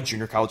plenty of like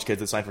junior college kids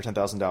that sign for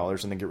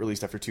 $10,000 and then get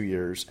released after 2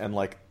 years, and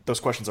like those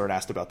questions aren't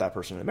asked about that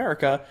person in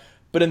America,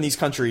 but in these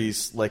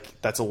countries, like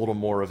that's a little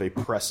more of a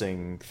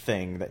pressing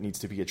thing that needs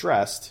to be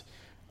addressed.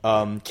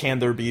 Can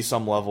there be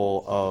some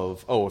level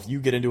of, if you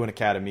get into an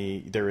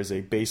academy, there is a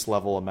base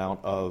level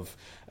amount of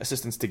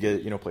assistance to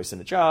get placed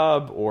in a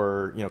job,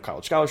 or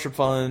college scholarship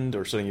fund,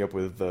 or setting you up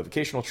with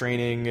vocational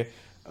training,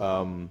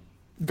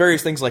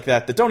 various things like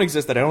that don't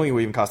exist, that I don't think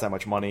would even cost that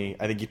much money.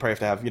 I think you'd probably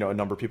have to have a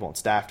number of people on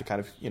staff to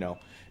kind of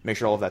make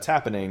sure all of that's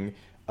happening.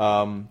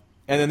 And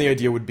then the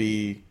idea would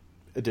be,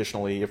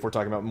 additionally, if we're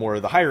talking about more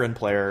of the higher end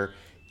player,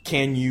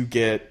 can you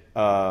get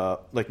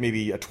like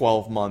maybe a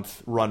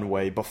 12-month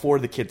runway before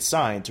the kids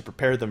sign to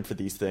prepare them for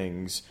these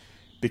things?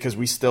 Because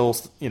we still,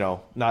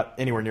 not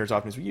anywhere near as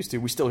often as we used to,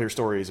 we still hear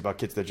stories about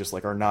kids that just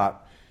like are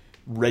not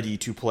ready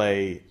to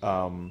play.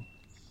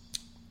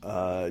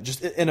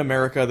 Just in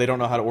America, they don't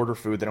know how to order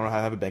food, they don't know how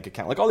to have a bank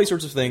account, like all these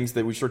sorts of things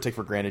that we sort of take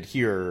for granted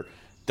here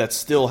that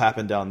still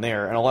happen down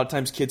there. And a lot of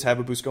times kids have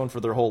a Buscone for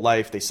their whole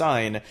life, they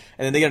sign, and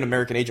then they get an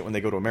American agent when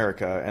they go to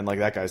America, and like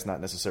that guy's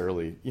not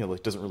necessarily,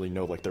 like doesn't really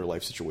know like their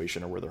life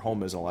situation or where their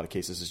home is. In a lot of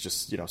cases, it's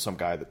just some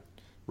guy that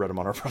read them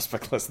on our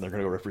prospect list and they're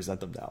going to go represent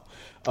them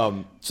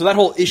now. So that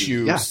whole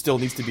issue still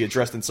needs to be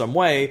addressed in some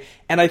way,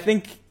 and I don't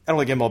think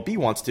MLB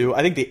wants to.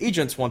 I think the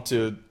agents want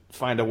to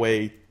find a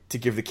way to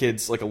give the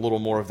kids like a little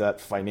more of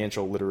that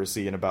financial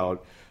literacy and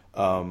about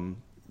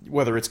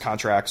whether it's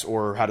contracts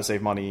or how to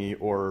save money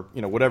or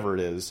whatever it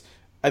is.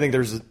 I think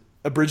there's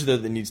a bridge there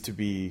that needs to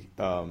be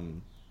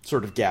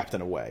sort of gapped in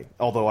a way.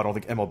 Although I don't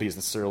think MLB is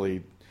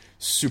necessarily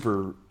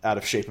super out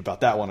of shape about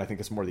that one. I think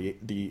it's more the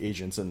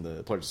agents and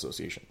the Players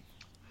Association.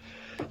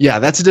 Yeah,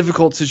 that's a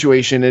difficult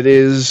situation. It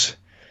is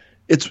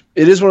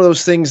one of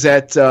those things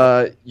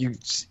that you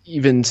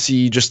even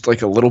see just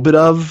like a little bit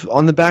of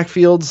on the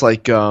backfields,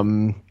 like.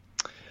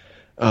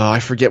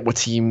 I forget what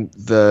team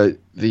the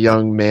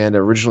young man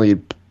originally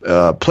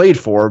played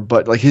for,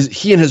 but like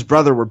he and his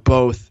brother were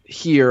both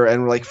here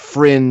and were like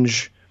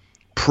fringe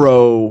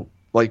pro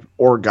like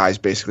org guys,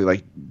 basically,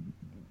 like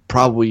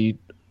probably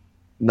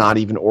not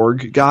even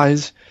org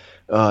guys.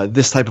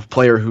 This type of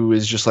player who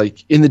is just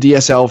like in the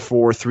DSL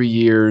for 3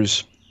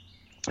 years,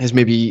 is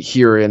maybe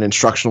here in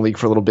instructional league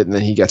for a little bit, and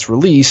then he gets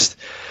released.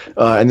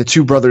 And the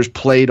two brothers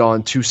played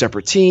on two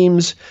separate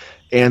teams,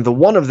 and the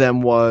one of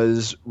them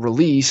was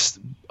released.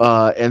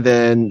 And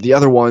then the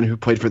other one who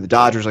played for the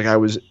Dodgers, like I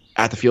was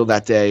at the field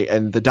that day,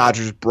 and the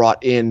Dodgers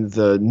brought in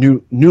the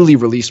newly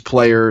released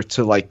player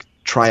to like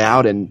try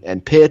out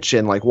and pitch,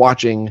 and like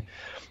watching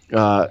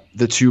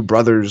the two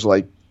brothers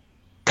like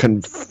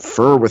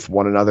confer with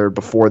one another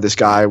before this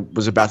guy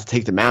was about to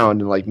take the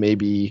mound, and like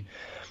maybe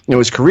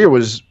his career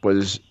was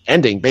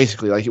ending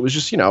basically. Like it was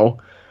just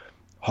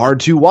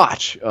hard to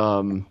watch.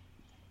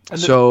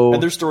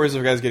 And there's stories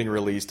of guys getting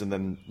released and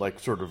then like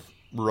sort of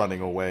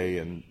running away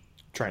and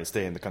trying to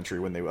stay in the country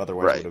when they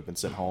otherwise would have been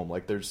sent home.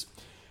 Like there's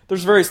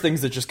various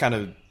things that just kind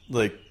of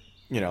like,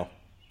 you know,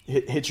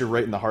 hit you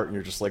right in the heart, and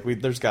you're just like,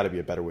 there's got to be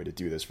a better way to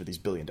do this for these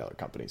billion-dollar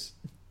companies.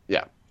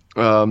 Yeah.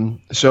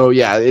 So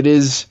yeah, it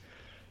is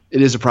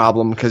a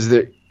problem because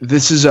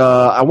this is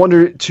I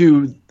wonder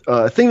too,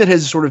 a thing that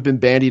has sort of been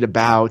bandied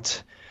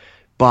about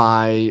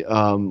by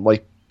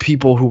like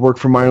people who work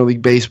for minor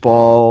league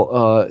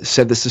baseball.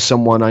 Said this to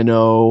someone I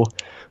know,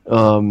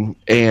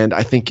 and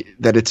I think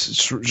that it's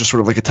just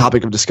sort of like a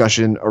topic of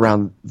discussion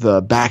around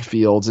the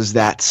backfields, is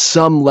that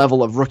some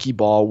level of rookie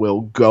ball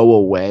will go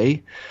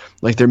away.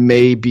 Like there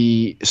may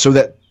be, so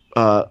that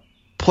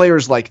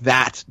players like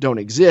that don't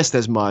exist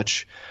as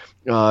much.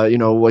 You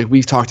know, like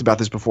we've talked about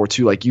this before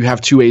too. Like you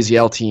have two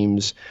AZL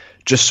teams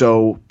just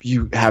so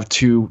you have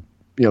two,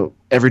 you know,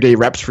 everyday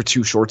reps for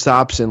two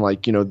shortstops, and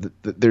like, you know,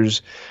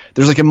 there's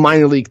like a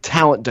minor league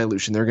talent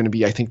dilution. There are going to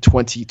be, I think,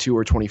 22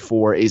 or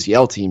 24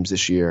 AZL teams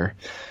this year.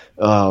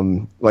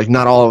 Like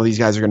not all of these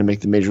guys are going to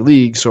make the major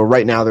league. So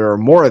right now there are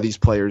more of these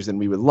players than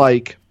we would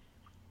like.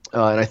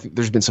 And I think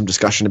there's been some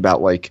discussion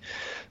about like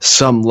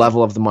some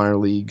level of the minor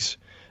leagues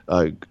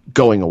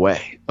going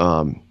away.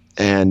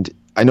 And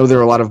I know there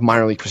are a lot of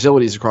minor league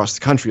facilities across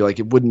the country. Like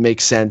it wouldn't make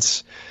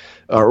sense,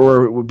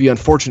 or it would be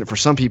unfortunate for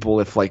some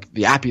people if like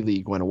the Appy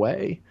League went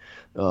away,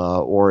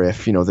 or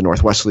if, you know, the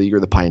Northwest League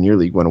or the Pioneer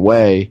League went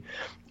away.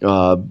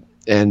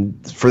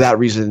 And for that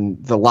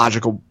reason, the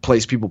logical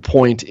place people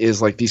point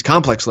is like these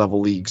complex level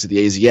leagues, the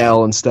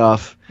AZL and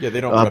stuff. Yeah, they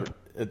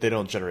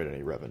don't generate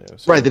any revenue.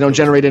 So right, they don't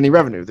generate any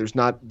revenue.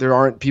 There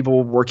aren't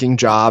people working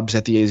jobs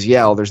at the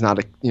AZL. There's not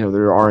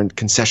there aren't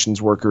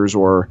concessions workers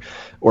or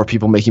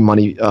people making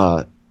money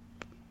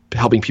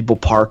helping people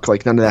park.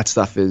 Like none of that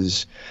stuff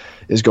is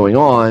going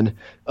on.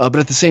 But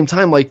at the same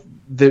time, like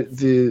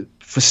the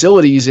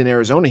facilities in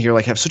Arizona here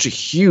like have such a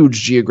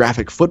huge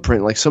geographic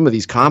footprint. Like some of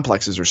these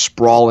complexes are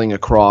sprawling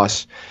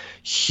across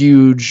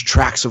huge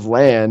tracts of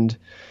land,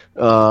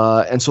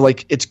 and so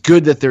like it's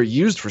good that they're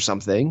used for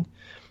something.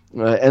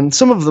 And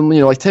some of them,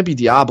 you know, like Tempe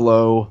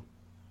Diablo,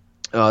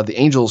 the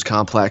Angels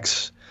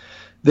complex,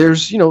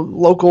 there's, you know,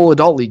 local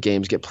adult league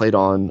games get played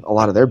on a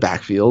lot of their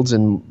backfields,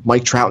 and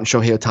Mike Trout and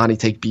Shohei Ohtani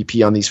take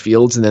BP on these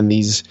fields, and then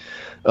these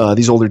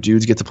older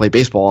dudes get to play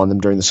baseball on them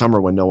during the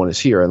summer when no one is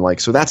here, and like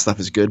so that stuff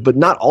is good, but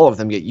not all of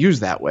them get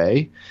used that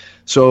way.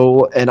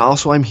 So, and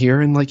also I'm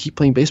here and like keep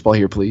playing baseball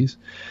here, please.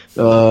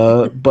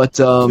 Please,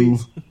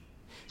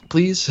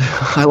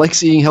 I like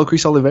seeing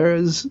Helcris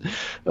Olivares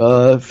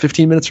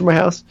 15 minutes from my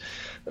house.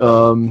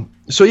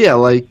 So yeah,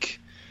 like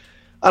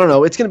I don't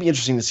know. It's going to be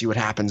interesting to see what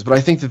happens, but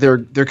I think that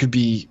there could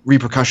be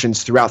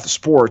repercussions throughout the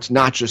sport,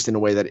 not just in a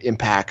way that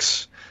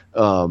impacts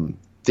the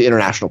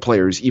international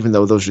players, even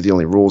though those are the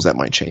only rules that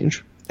might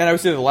change. And I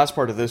would say the last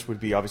part of this would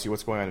be obviously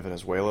what's going on in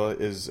Venezuela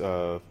is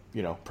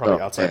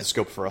probably outside the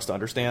scope for us to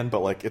understand, but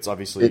like it's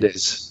obviously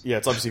it's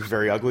obviously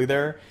very ugly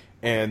there.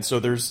 And so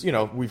there's, you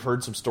know, we've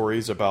heard some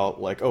stories about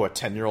like, a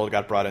 10-year-old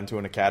got brought into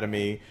an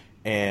academy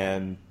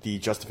and the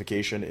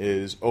justification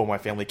is, my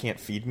family can't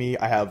feed me.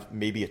 I have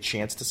maybe a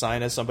chance to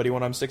sign as somebody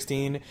when I'm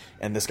 16,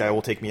 and this guy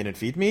will take me in and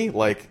feed me.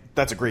 Like,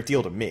 that's a great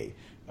deal to me.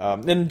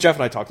 And Jeff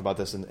and I talked about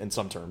this in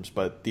some terms,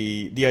 but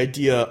the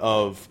idea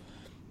of,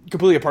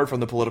 completely apart from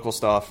the political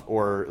stuff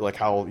or like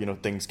how, you know,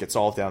 things get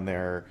solved down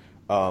there,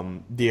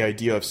 the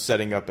idea of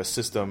setting up a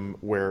system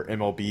where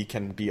MLB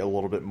can be a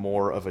little bit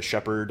more of a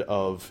shepherd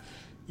of,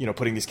 you know,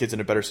 putting these kids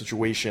in a better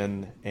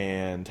situation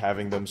and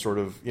having them sort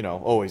of, you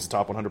know, he's a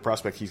top 100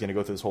 prospect, he's going to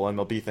go through this whole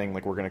MLB thing,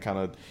 like we're going to kind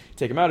of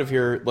take him out of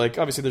here. Like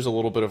obviously there's a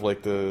little bit of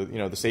like the, you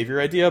know, the savior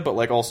idea, but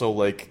like also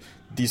like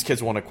these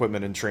kids want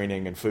equipment and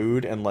training and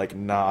food, and like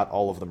not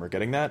all of them are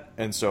getting that.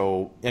 And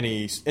so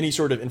any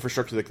sort of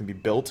infrastructure that can be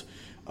built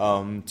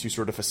to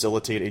sort of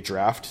facilitate a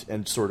draft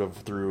and sort of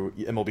through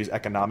MLB's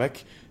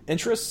economic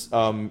interests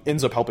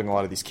ends up helping a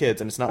lot of these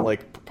kids. And it's not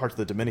like parts of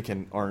the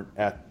Dominican aren't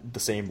at the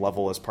same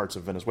level as parts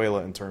of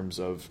Venezuela in terms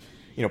of,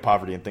 you know,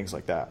 poverty and things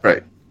like that.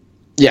 Right.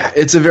 Yeah,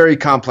 it's a very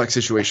complex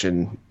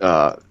situation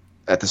at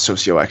the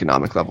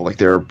socioeconomic level. Like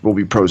there will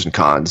be pros and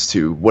cons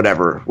to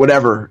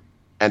whatever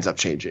ends up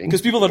changing.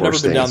 Because people that have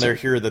never been down there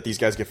hear that these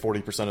guys get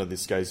 40% of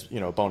these guys, you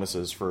know,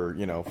 bonuses for,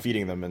 you know,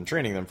 feeding them and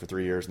training them for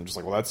 3 years, and they're just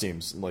like, well, that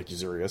seems like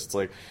usurious. It's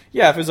like,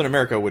 yeah, if it was in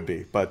America, it would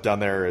be, but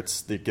down there,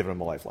 they're giving them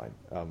a lifeline,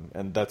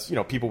 and that's, you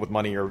know, people with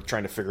money are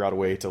trying to figure out a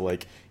way to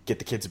like get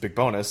the kids a big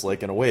bonus.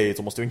 Like in a way, it's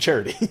almost doing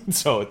charity.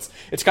 So it's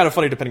kind of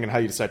funny depending on how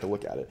you decide to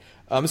look at it.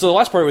 So the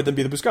last part would then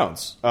be the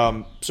Buscones.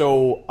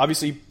 So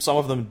obviously, some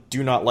of them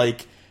do not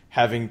like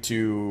having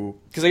to,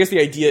 because I guess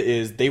the idea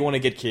is they want to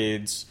get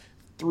kids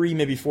 3,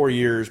 maybe 4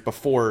 years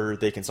before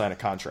they can sign a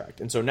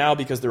contract. And so now,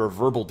 because there are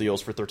verbal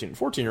deals for 13 and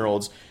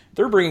 14-year-olds,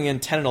 they're bringing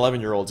in 10 and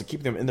 11-year-olds and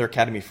keeping them in their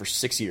academy for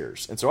 6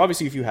 years. And so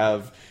obviously if you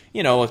have,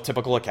 you know, a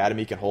typical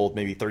academy can hold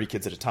maybe 30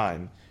 kids at a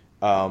time,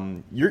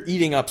 you're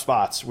eating up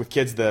spots with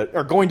kids that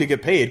are going to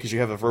get paid because you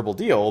have a verbal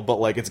deal, but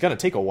like it's going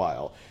to take a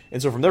while.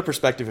 And so from their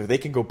perspective, if they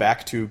can go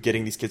back to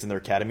getting these kids in their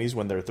academies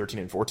when they're 13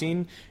 and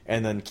 14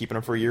 and then keeping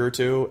them for a year or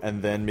two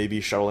and then maybe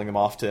shuttling them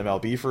off to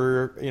MLB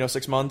for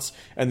 6 months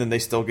and then they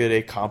still get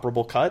a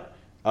comparable cut,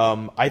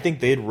 I think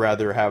they'd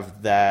rather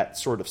have that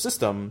sort of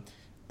system.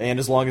 And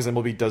as long as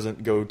MLB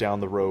doesn't go down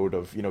the road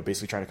of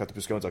basically trying to cut the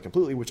Buscones out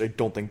completely, which I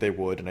don't think they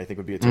would and I think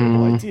would be a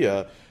terrible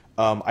idea,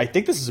 I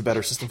think this is a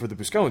better system for the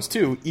Buscones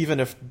too, even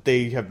if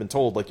they have been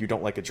told like you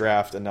don't like a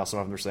draft, and now some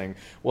of them are saying,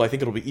 well, I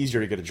think it'll be easier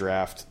to get a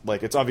draft.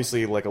 Like it's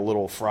obviously like a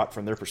little fraught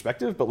from their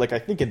perspective, but like I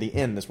think in the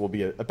end this will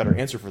be a better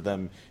answer for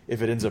them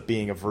if it ends up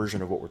being a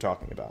version of what we're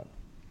talking about.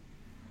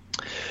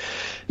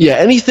 Yeah,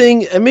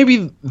 anything, and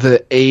maybe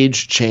the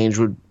age change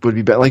would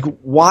be better. Like,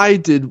 why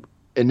did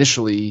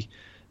initially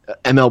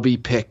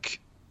MLB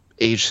pick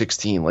age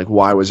 16? Like,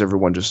 why was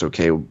everyone just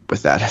okay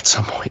with that at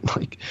some point?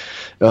 Like,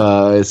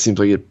 it seems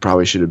like it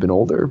probably should have been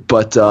older,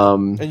 but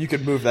and you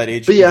could move that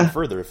age even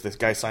further. If this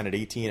guy signed at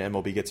 18 and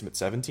MLB gets him at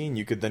 17,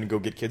 you could then go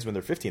get kids when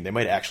they're 15. They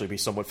might actually be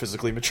somewhat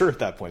physically mature at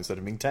that point instead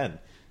of being 10.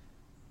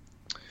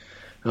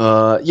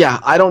 Yeah,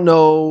 I don't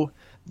know.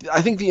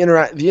 I think the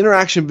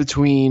interaction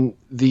between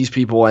these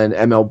people and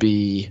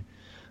MLB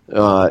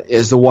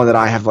is the one that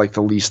I have like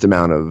the least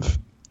amount of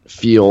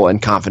feel and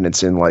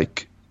confidence in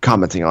like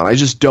commenting on. I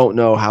just don't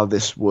know how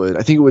this would.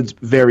 I think it would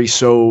vary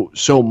so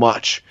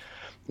much,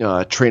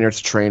 trainer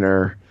to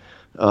trainer,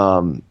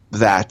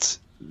 that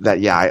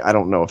I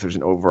don't know if there's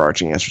an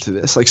overarching answer to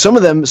this. Like some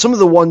of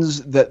the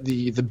ones that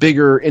the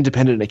bigger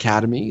independent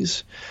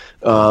academies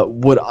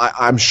would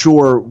I'm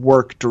sure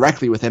work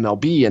directly with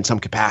MLB in some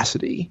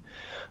capacity,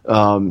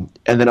 and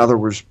then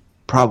others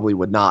probably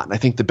would not. And I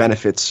think the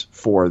benefits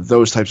for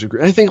those types of,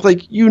 I think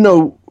like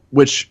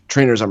which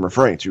trainers I'm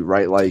referring to,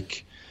 right?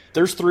 Like.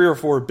 There's 3 or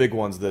 4 big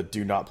ones that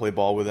do not play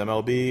ball with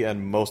MLB,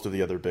 and most of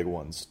the other big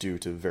ones do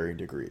to varying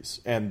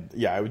degrees. And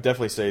yeah, I would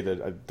definitely say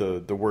that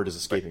the word is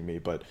escaping me,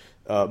 but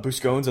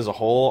Buscones as a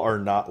whole are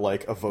not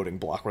like a voting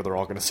block where they're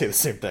all going to say the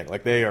same thing.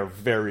 Like they are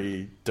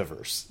very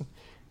diverse.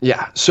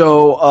 Yeah,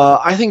 so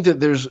I think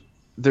that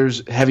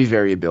there's heavy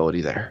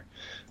variability there,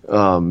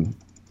 and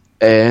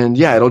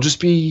yeah, it'll just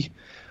be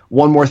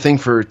one more thing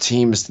for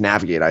teams to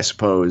navigate, I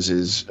suppose,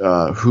 is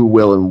who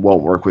will and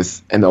won't work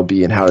with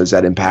MLB and how does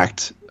that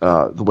impact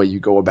the way you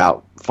go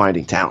about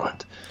finding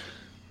talent.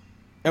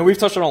 And we've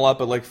touched on a lot,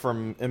 but like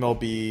from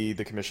MLB,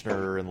 the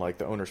commissioner, and like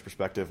the owner's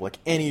perspective, like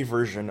any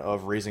version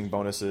of raising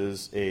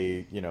bonuses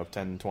a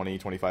 10, 20,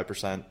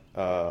 25%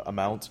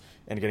 amount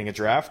and getting a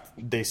draft,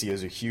 they see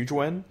as a huge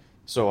win.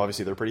 So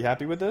obviously they're pretty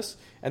happy with this.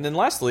 And then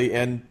lastly,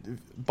 and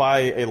by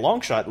a long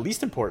shot,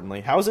 least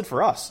importantly, how is it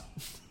for us?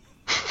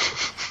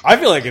 I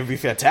feel like it would be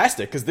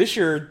fantastic because this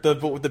year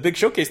the big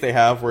showcase they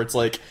have where it's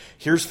like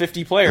here's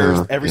 50 players,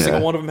 every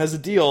single one of them has a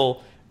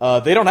deal.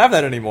 They don't have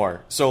that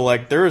anymore. So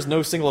like there is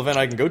no single event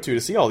I can go to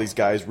see all these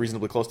guys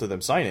reasonably close to them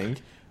signing.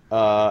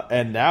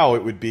 And now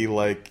it would be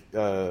like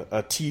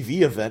a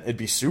TV event. It'd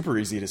be super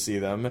easy to see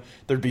them.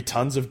 There'd be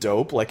tons of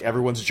dope. Like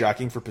everyone's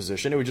jockeying for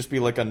position. It would just be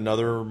like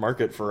another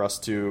market for us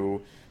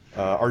to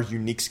our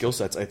unique skill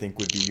sets. I think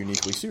would be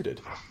uniquely suited.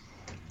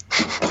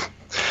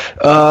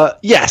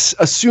 Yes,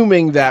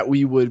 assuming that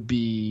we would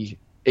be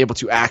able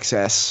to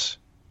access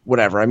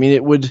whatever. I mean,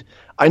 it would.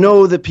 I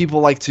know that people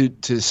like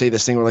to say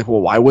this thing. We're like,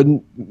 well, why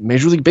wouldn't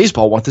Major League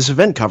Baseball want this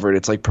event covered?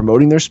 It's like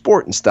promoting their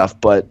sport and stuff.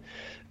 But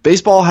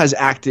baseball has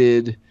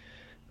acted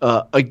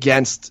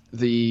against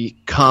the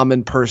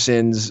common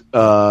person's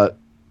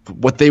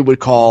what they would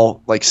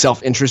call like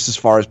self-interest as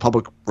far as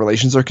public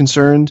relations are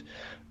concerned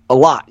a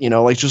lot.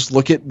 Like just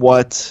look at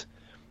what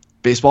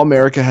Baseball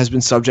America has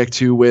been subject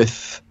to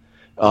with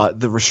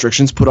the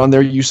restrictions put on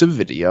their use of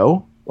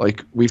video.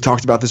 Like we've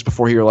talked about this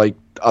before here, like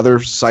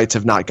other sites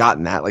have not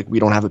gotten that. Like we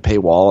don't have a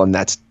paywall, and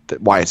that's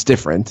why it's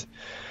different.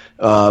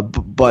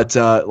 But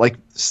like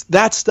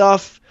that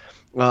stuff,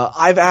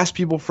 I've asked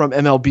people from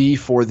MLB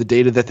for the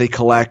data that they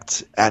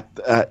collect at,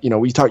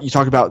 you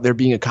talk about there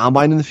being a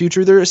combine in the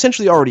future. There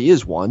essentially already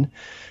is one.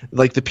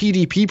 Like the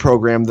PDP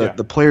program,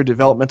 the player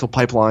developmental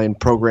pipeline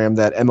program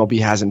that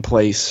MLB has in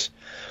place,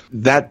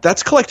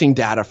 that's collecting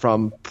data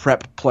from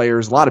prep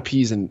players, a lot of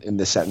P's in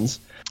this sentence,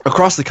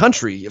 across the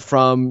country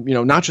from,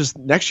 not just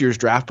next year's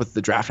draft, but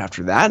the draft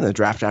after that and the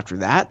draft after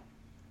that.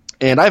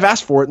 And I've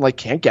asked for it and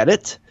can't get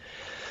it.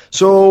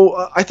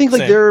 So I think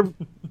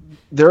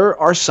there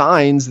are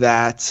signs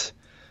that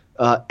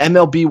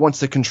MLB wants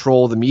to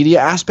control the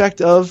media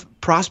aspect of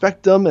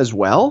prospectdom as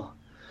well,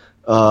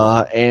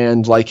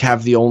 and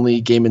have the only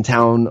game in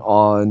town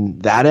on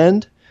that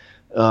end.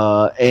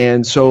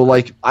 And so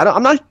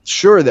I'm not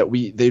sure that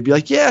they'd be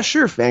like, yeah,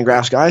 sure,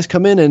 Fangraphs guys,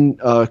 come in and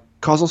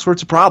cause all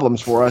sorts of problems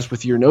for us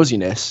with your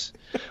nosiness.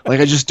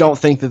 I just don't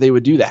think that they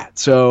would do that.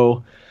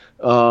 So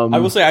I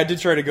will say I did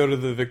try to go to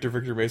the Victor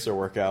Mesa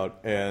workout,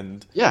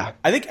 and yeah,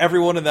 I think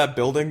everyone in that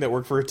building that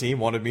worked for a team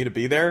wanted me to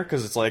be there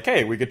because it's like,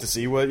 hey, we get to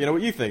see what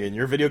you think, and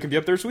your video can be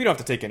up there, so we don't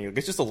have to take any.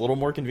 It's just a little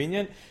more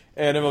convenient.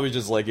 And MLB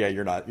just like, yeah,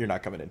 you're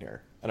not coming in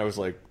here. And I was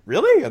like,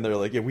 really? And they're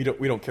like, yeah, we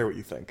don't care what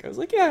you think. I was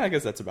like, yeah, I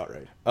guess that's about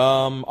right.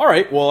 All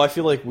right, well, I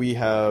feel like we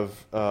have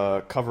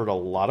covered a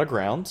lot of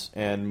ground,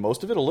 and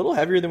most of it a little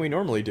heavier than we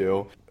normally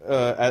do.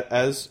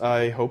 As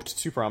I hoped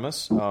to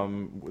promise,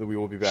 we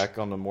will be back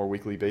on a more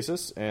weekly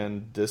basis,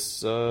 and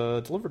this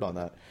delivered on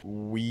that.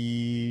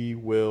 We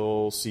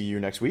will see you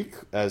next week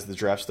as the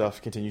draft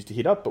stuff continues to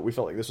heat up, but we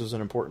felt like this was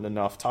an important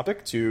enough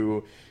topic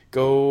to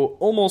go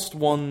almost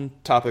one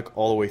topic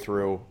all the way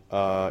through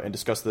and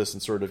discuss this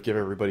and sort of give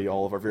everybody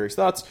all of our various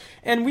thoughts.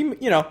 And we,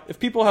 if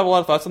people have a lot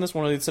of thoughts on this,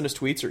 want to send us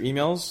tweets or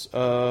emails.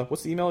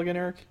 What's the email again,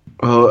 Eric?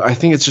 I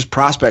think it's just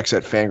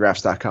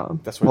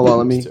prospects@fangraphs.com. That's what Hold it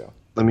on, is, too.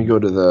 let me go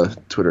to the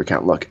Twitter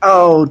account. Look.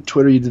 Oh,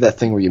 Twitter, you did that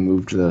thing where you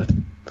moved the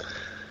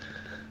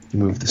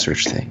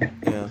search thing.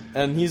 Yeah,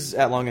 and he's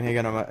at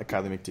Longenhagen. I'm at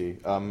Kylie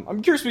McD.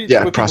 I'm curious what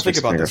people think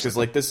about this, because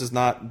like this has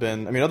not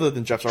been. I mean, other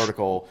than Jeff's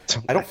article,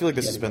 I don't feel like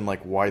this has been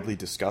like widely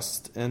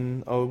discussed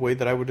in a way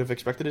that I would have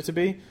expected it to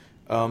be.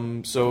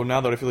 So now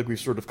that I feel like we've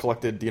sort of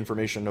collected the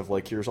information of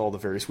like here's all the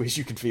various ways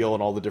you can feel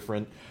and all the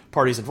different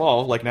parties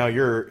involved, like now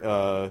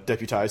you're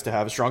deputized to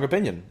have a strong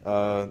opinion.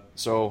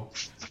 So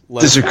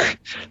let's.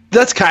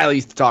 That's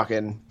Kylie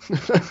talking.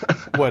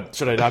 What,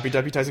 should I not be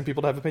deputizing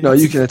people to have opinions?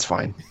 No, you can. It's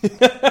fine.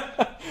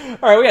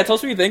 All right, well, yeah. Tell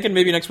us what you think, and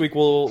maybe next week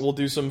we'll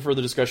do some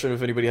further discussion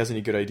if anybody has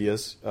any good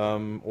ideas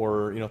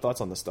or thoughts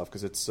on this stuff,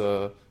 because it's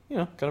kind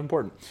of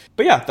important.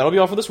 But yeah, that'll be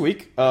all for this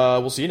week.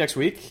 We'll see you next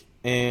week.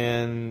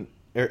 And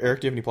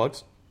Eric, do you have any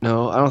plugs?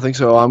 No, I don't think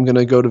so. I'm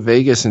gonna go to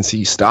Vegas and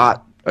see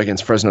Stott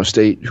against Fresno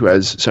State, who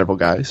has several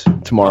guys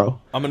tomorrow.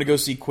 I'm gonna go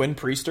see Quinn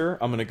Priester.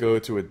 I'm gonna go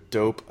to a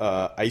dope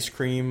ice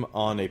cream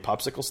on a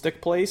popsicle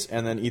stick place,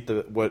 and then eat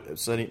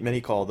what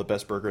many call the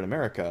best burger in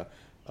America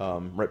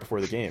right before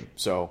the game.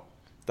 So.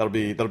 That'll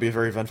be a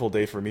very eventful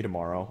day for me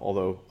tomorrow,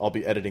 although I'll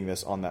be editing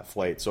this on that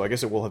flight, so I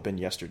guess it will have been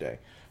yesterday.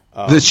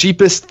 The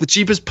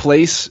cheapest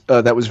place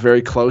that was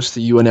very close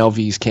to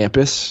UNLV's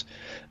campus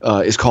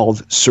is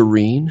called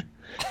Serene,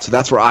 so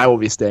that's where I will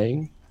be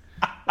staying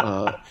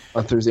on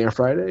Thursday and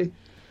Friday.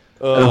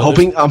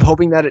 And I'm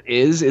hoping that it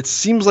is. It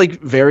seems like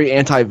very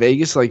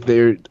anti-Vegas. Like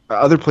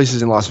other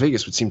places in Las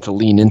Vegas would seem to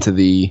lean into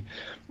the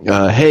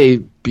hey,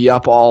 be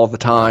up all the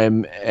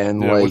time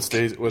and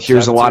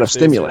here's a lot of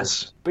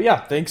stimulus. But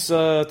yeah, thanks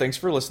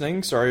for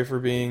listening. Sorry for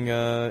being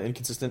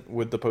inconsistent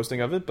with the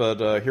posting of it,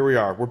 but here we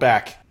are. We're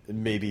back. It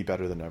may be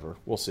better than ever.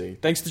 We'll see.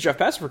 Thanks to Jeff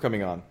Passer for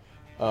coming on.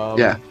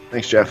 Yeah,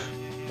 thanks, Jeff.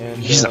 And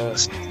he's not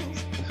listening.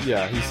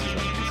 Yeah, he's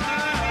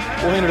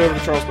we'll hand it over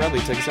to Charles Bradley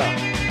to take us out.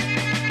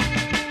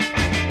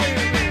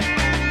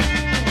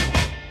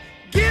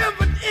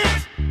 Give an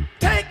inch,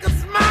 take a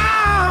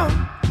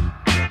smile.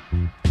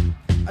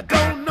 I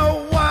don't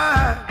know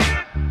why.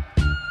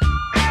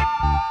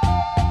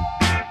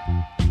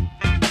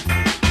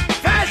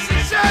 Fashion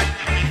shirt,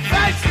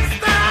 fashion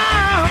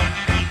style.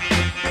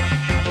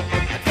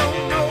 I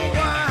don't know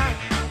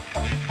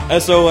why.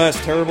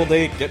 SOS, terrible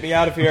date. Get me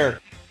out of here.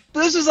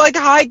 This is like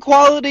high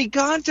quality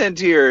content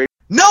here.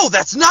 No,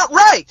 that's not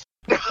right.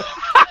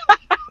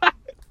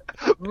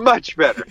 Much better.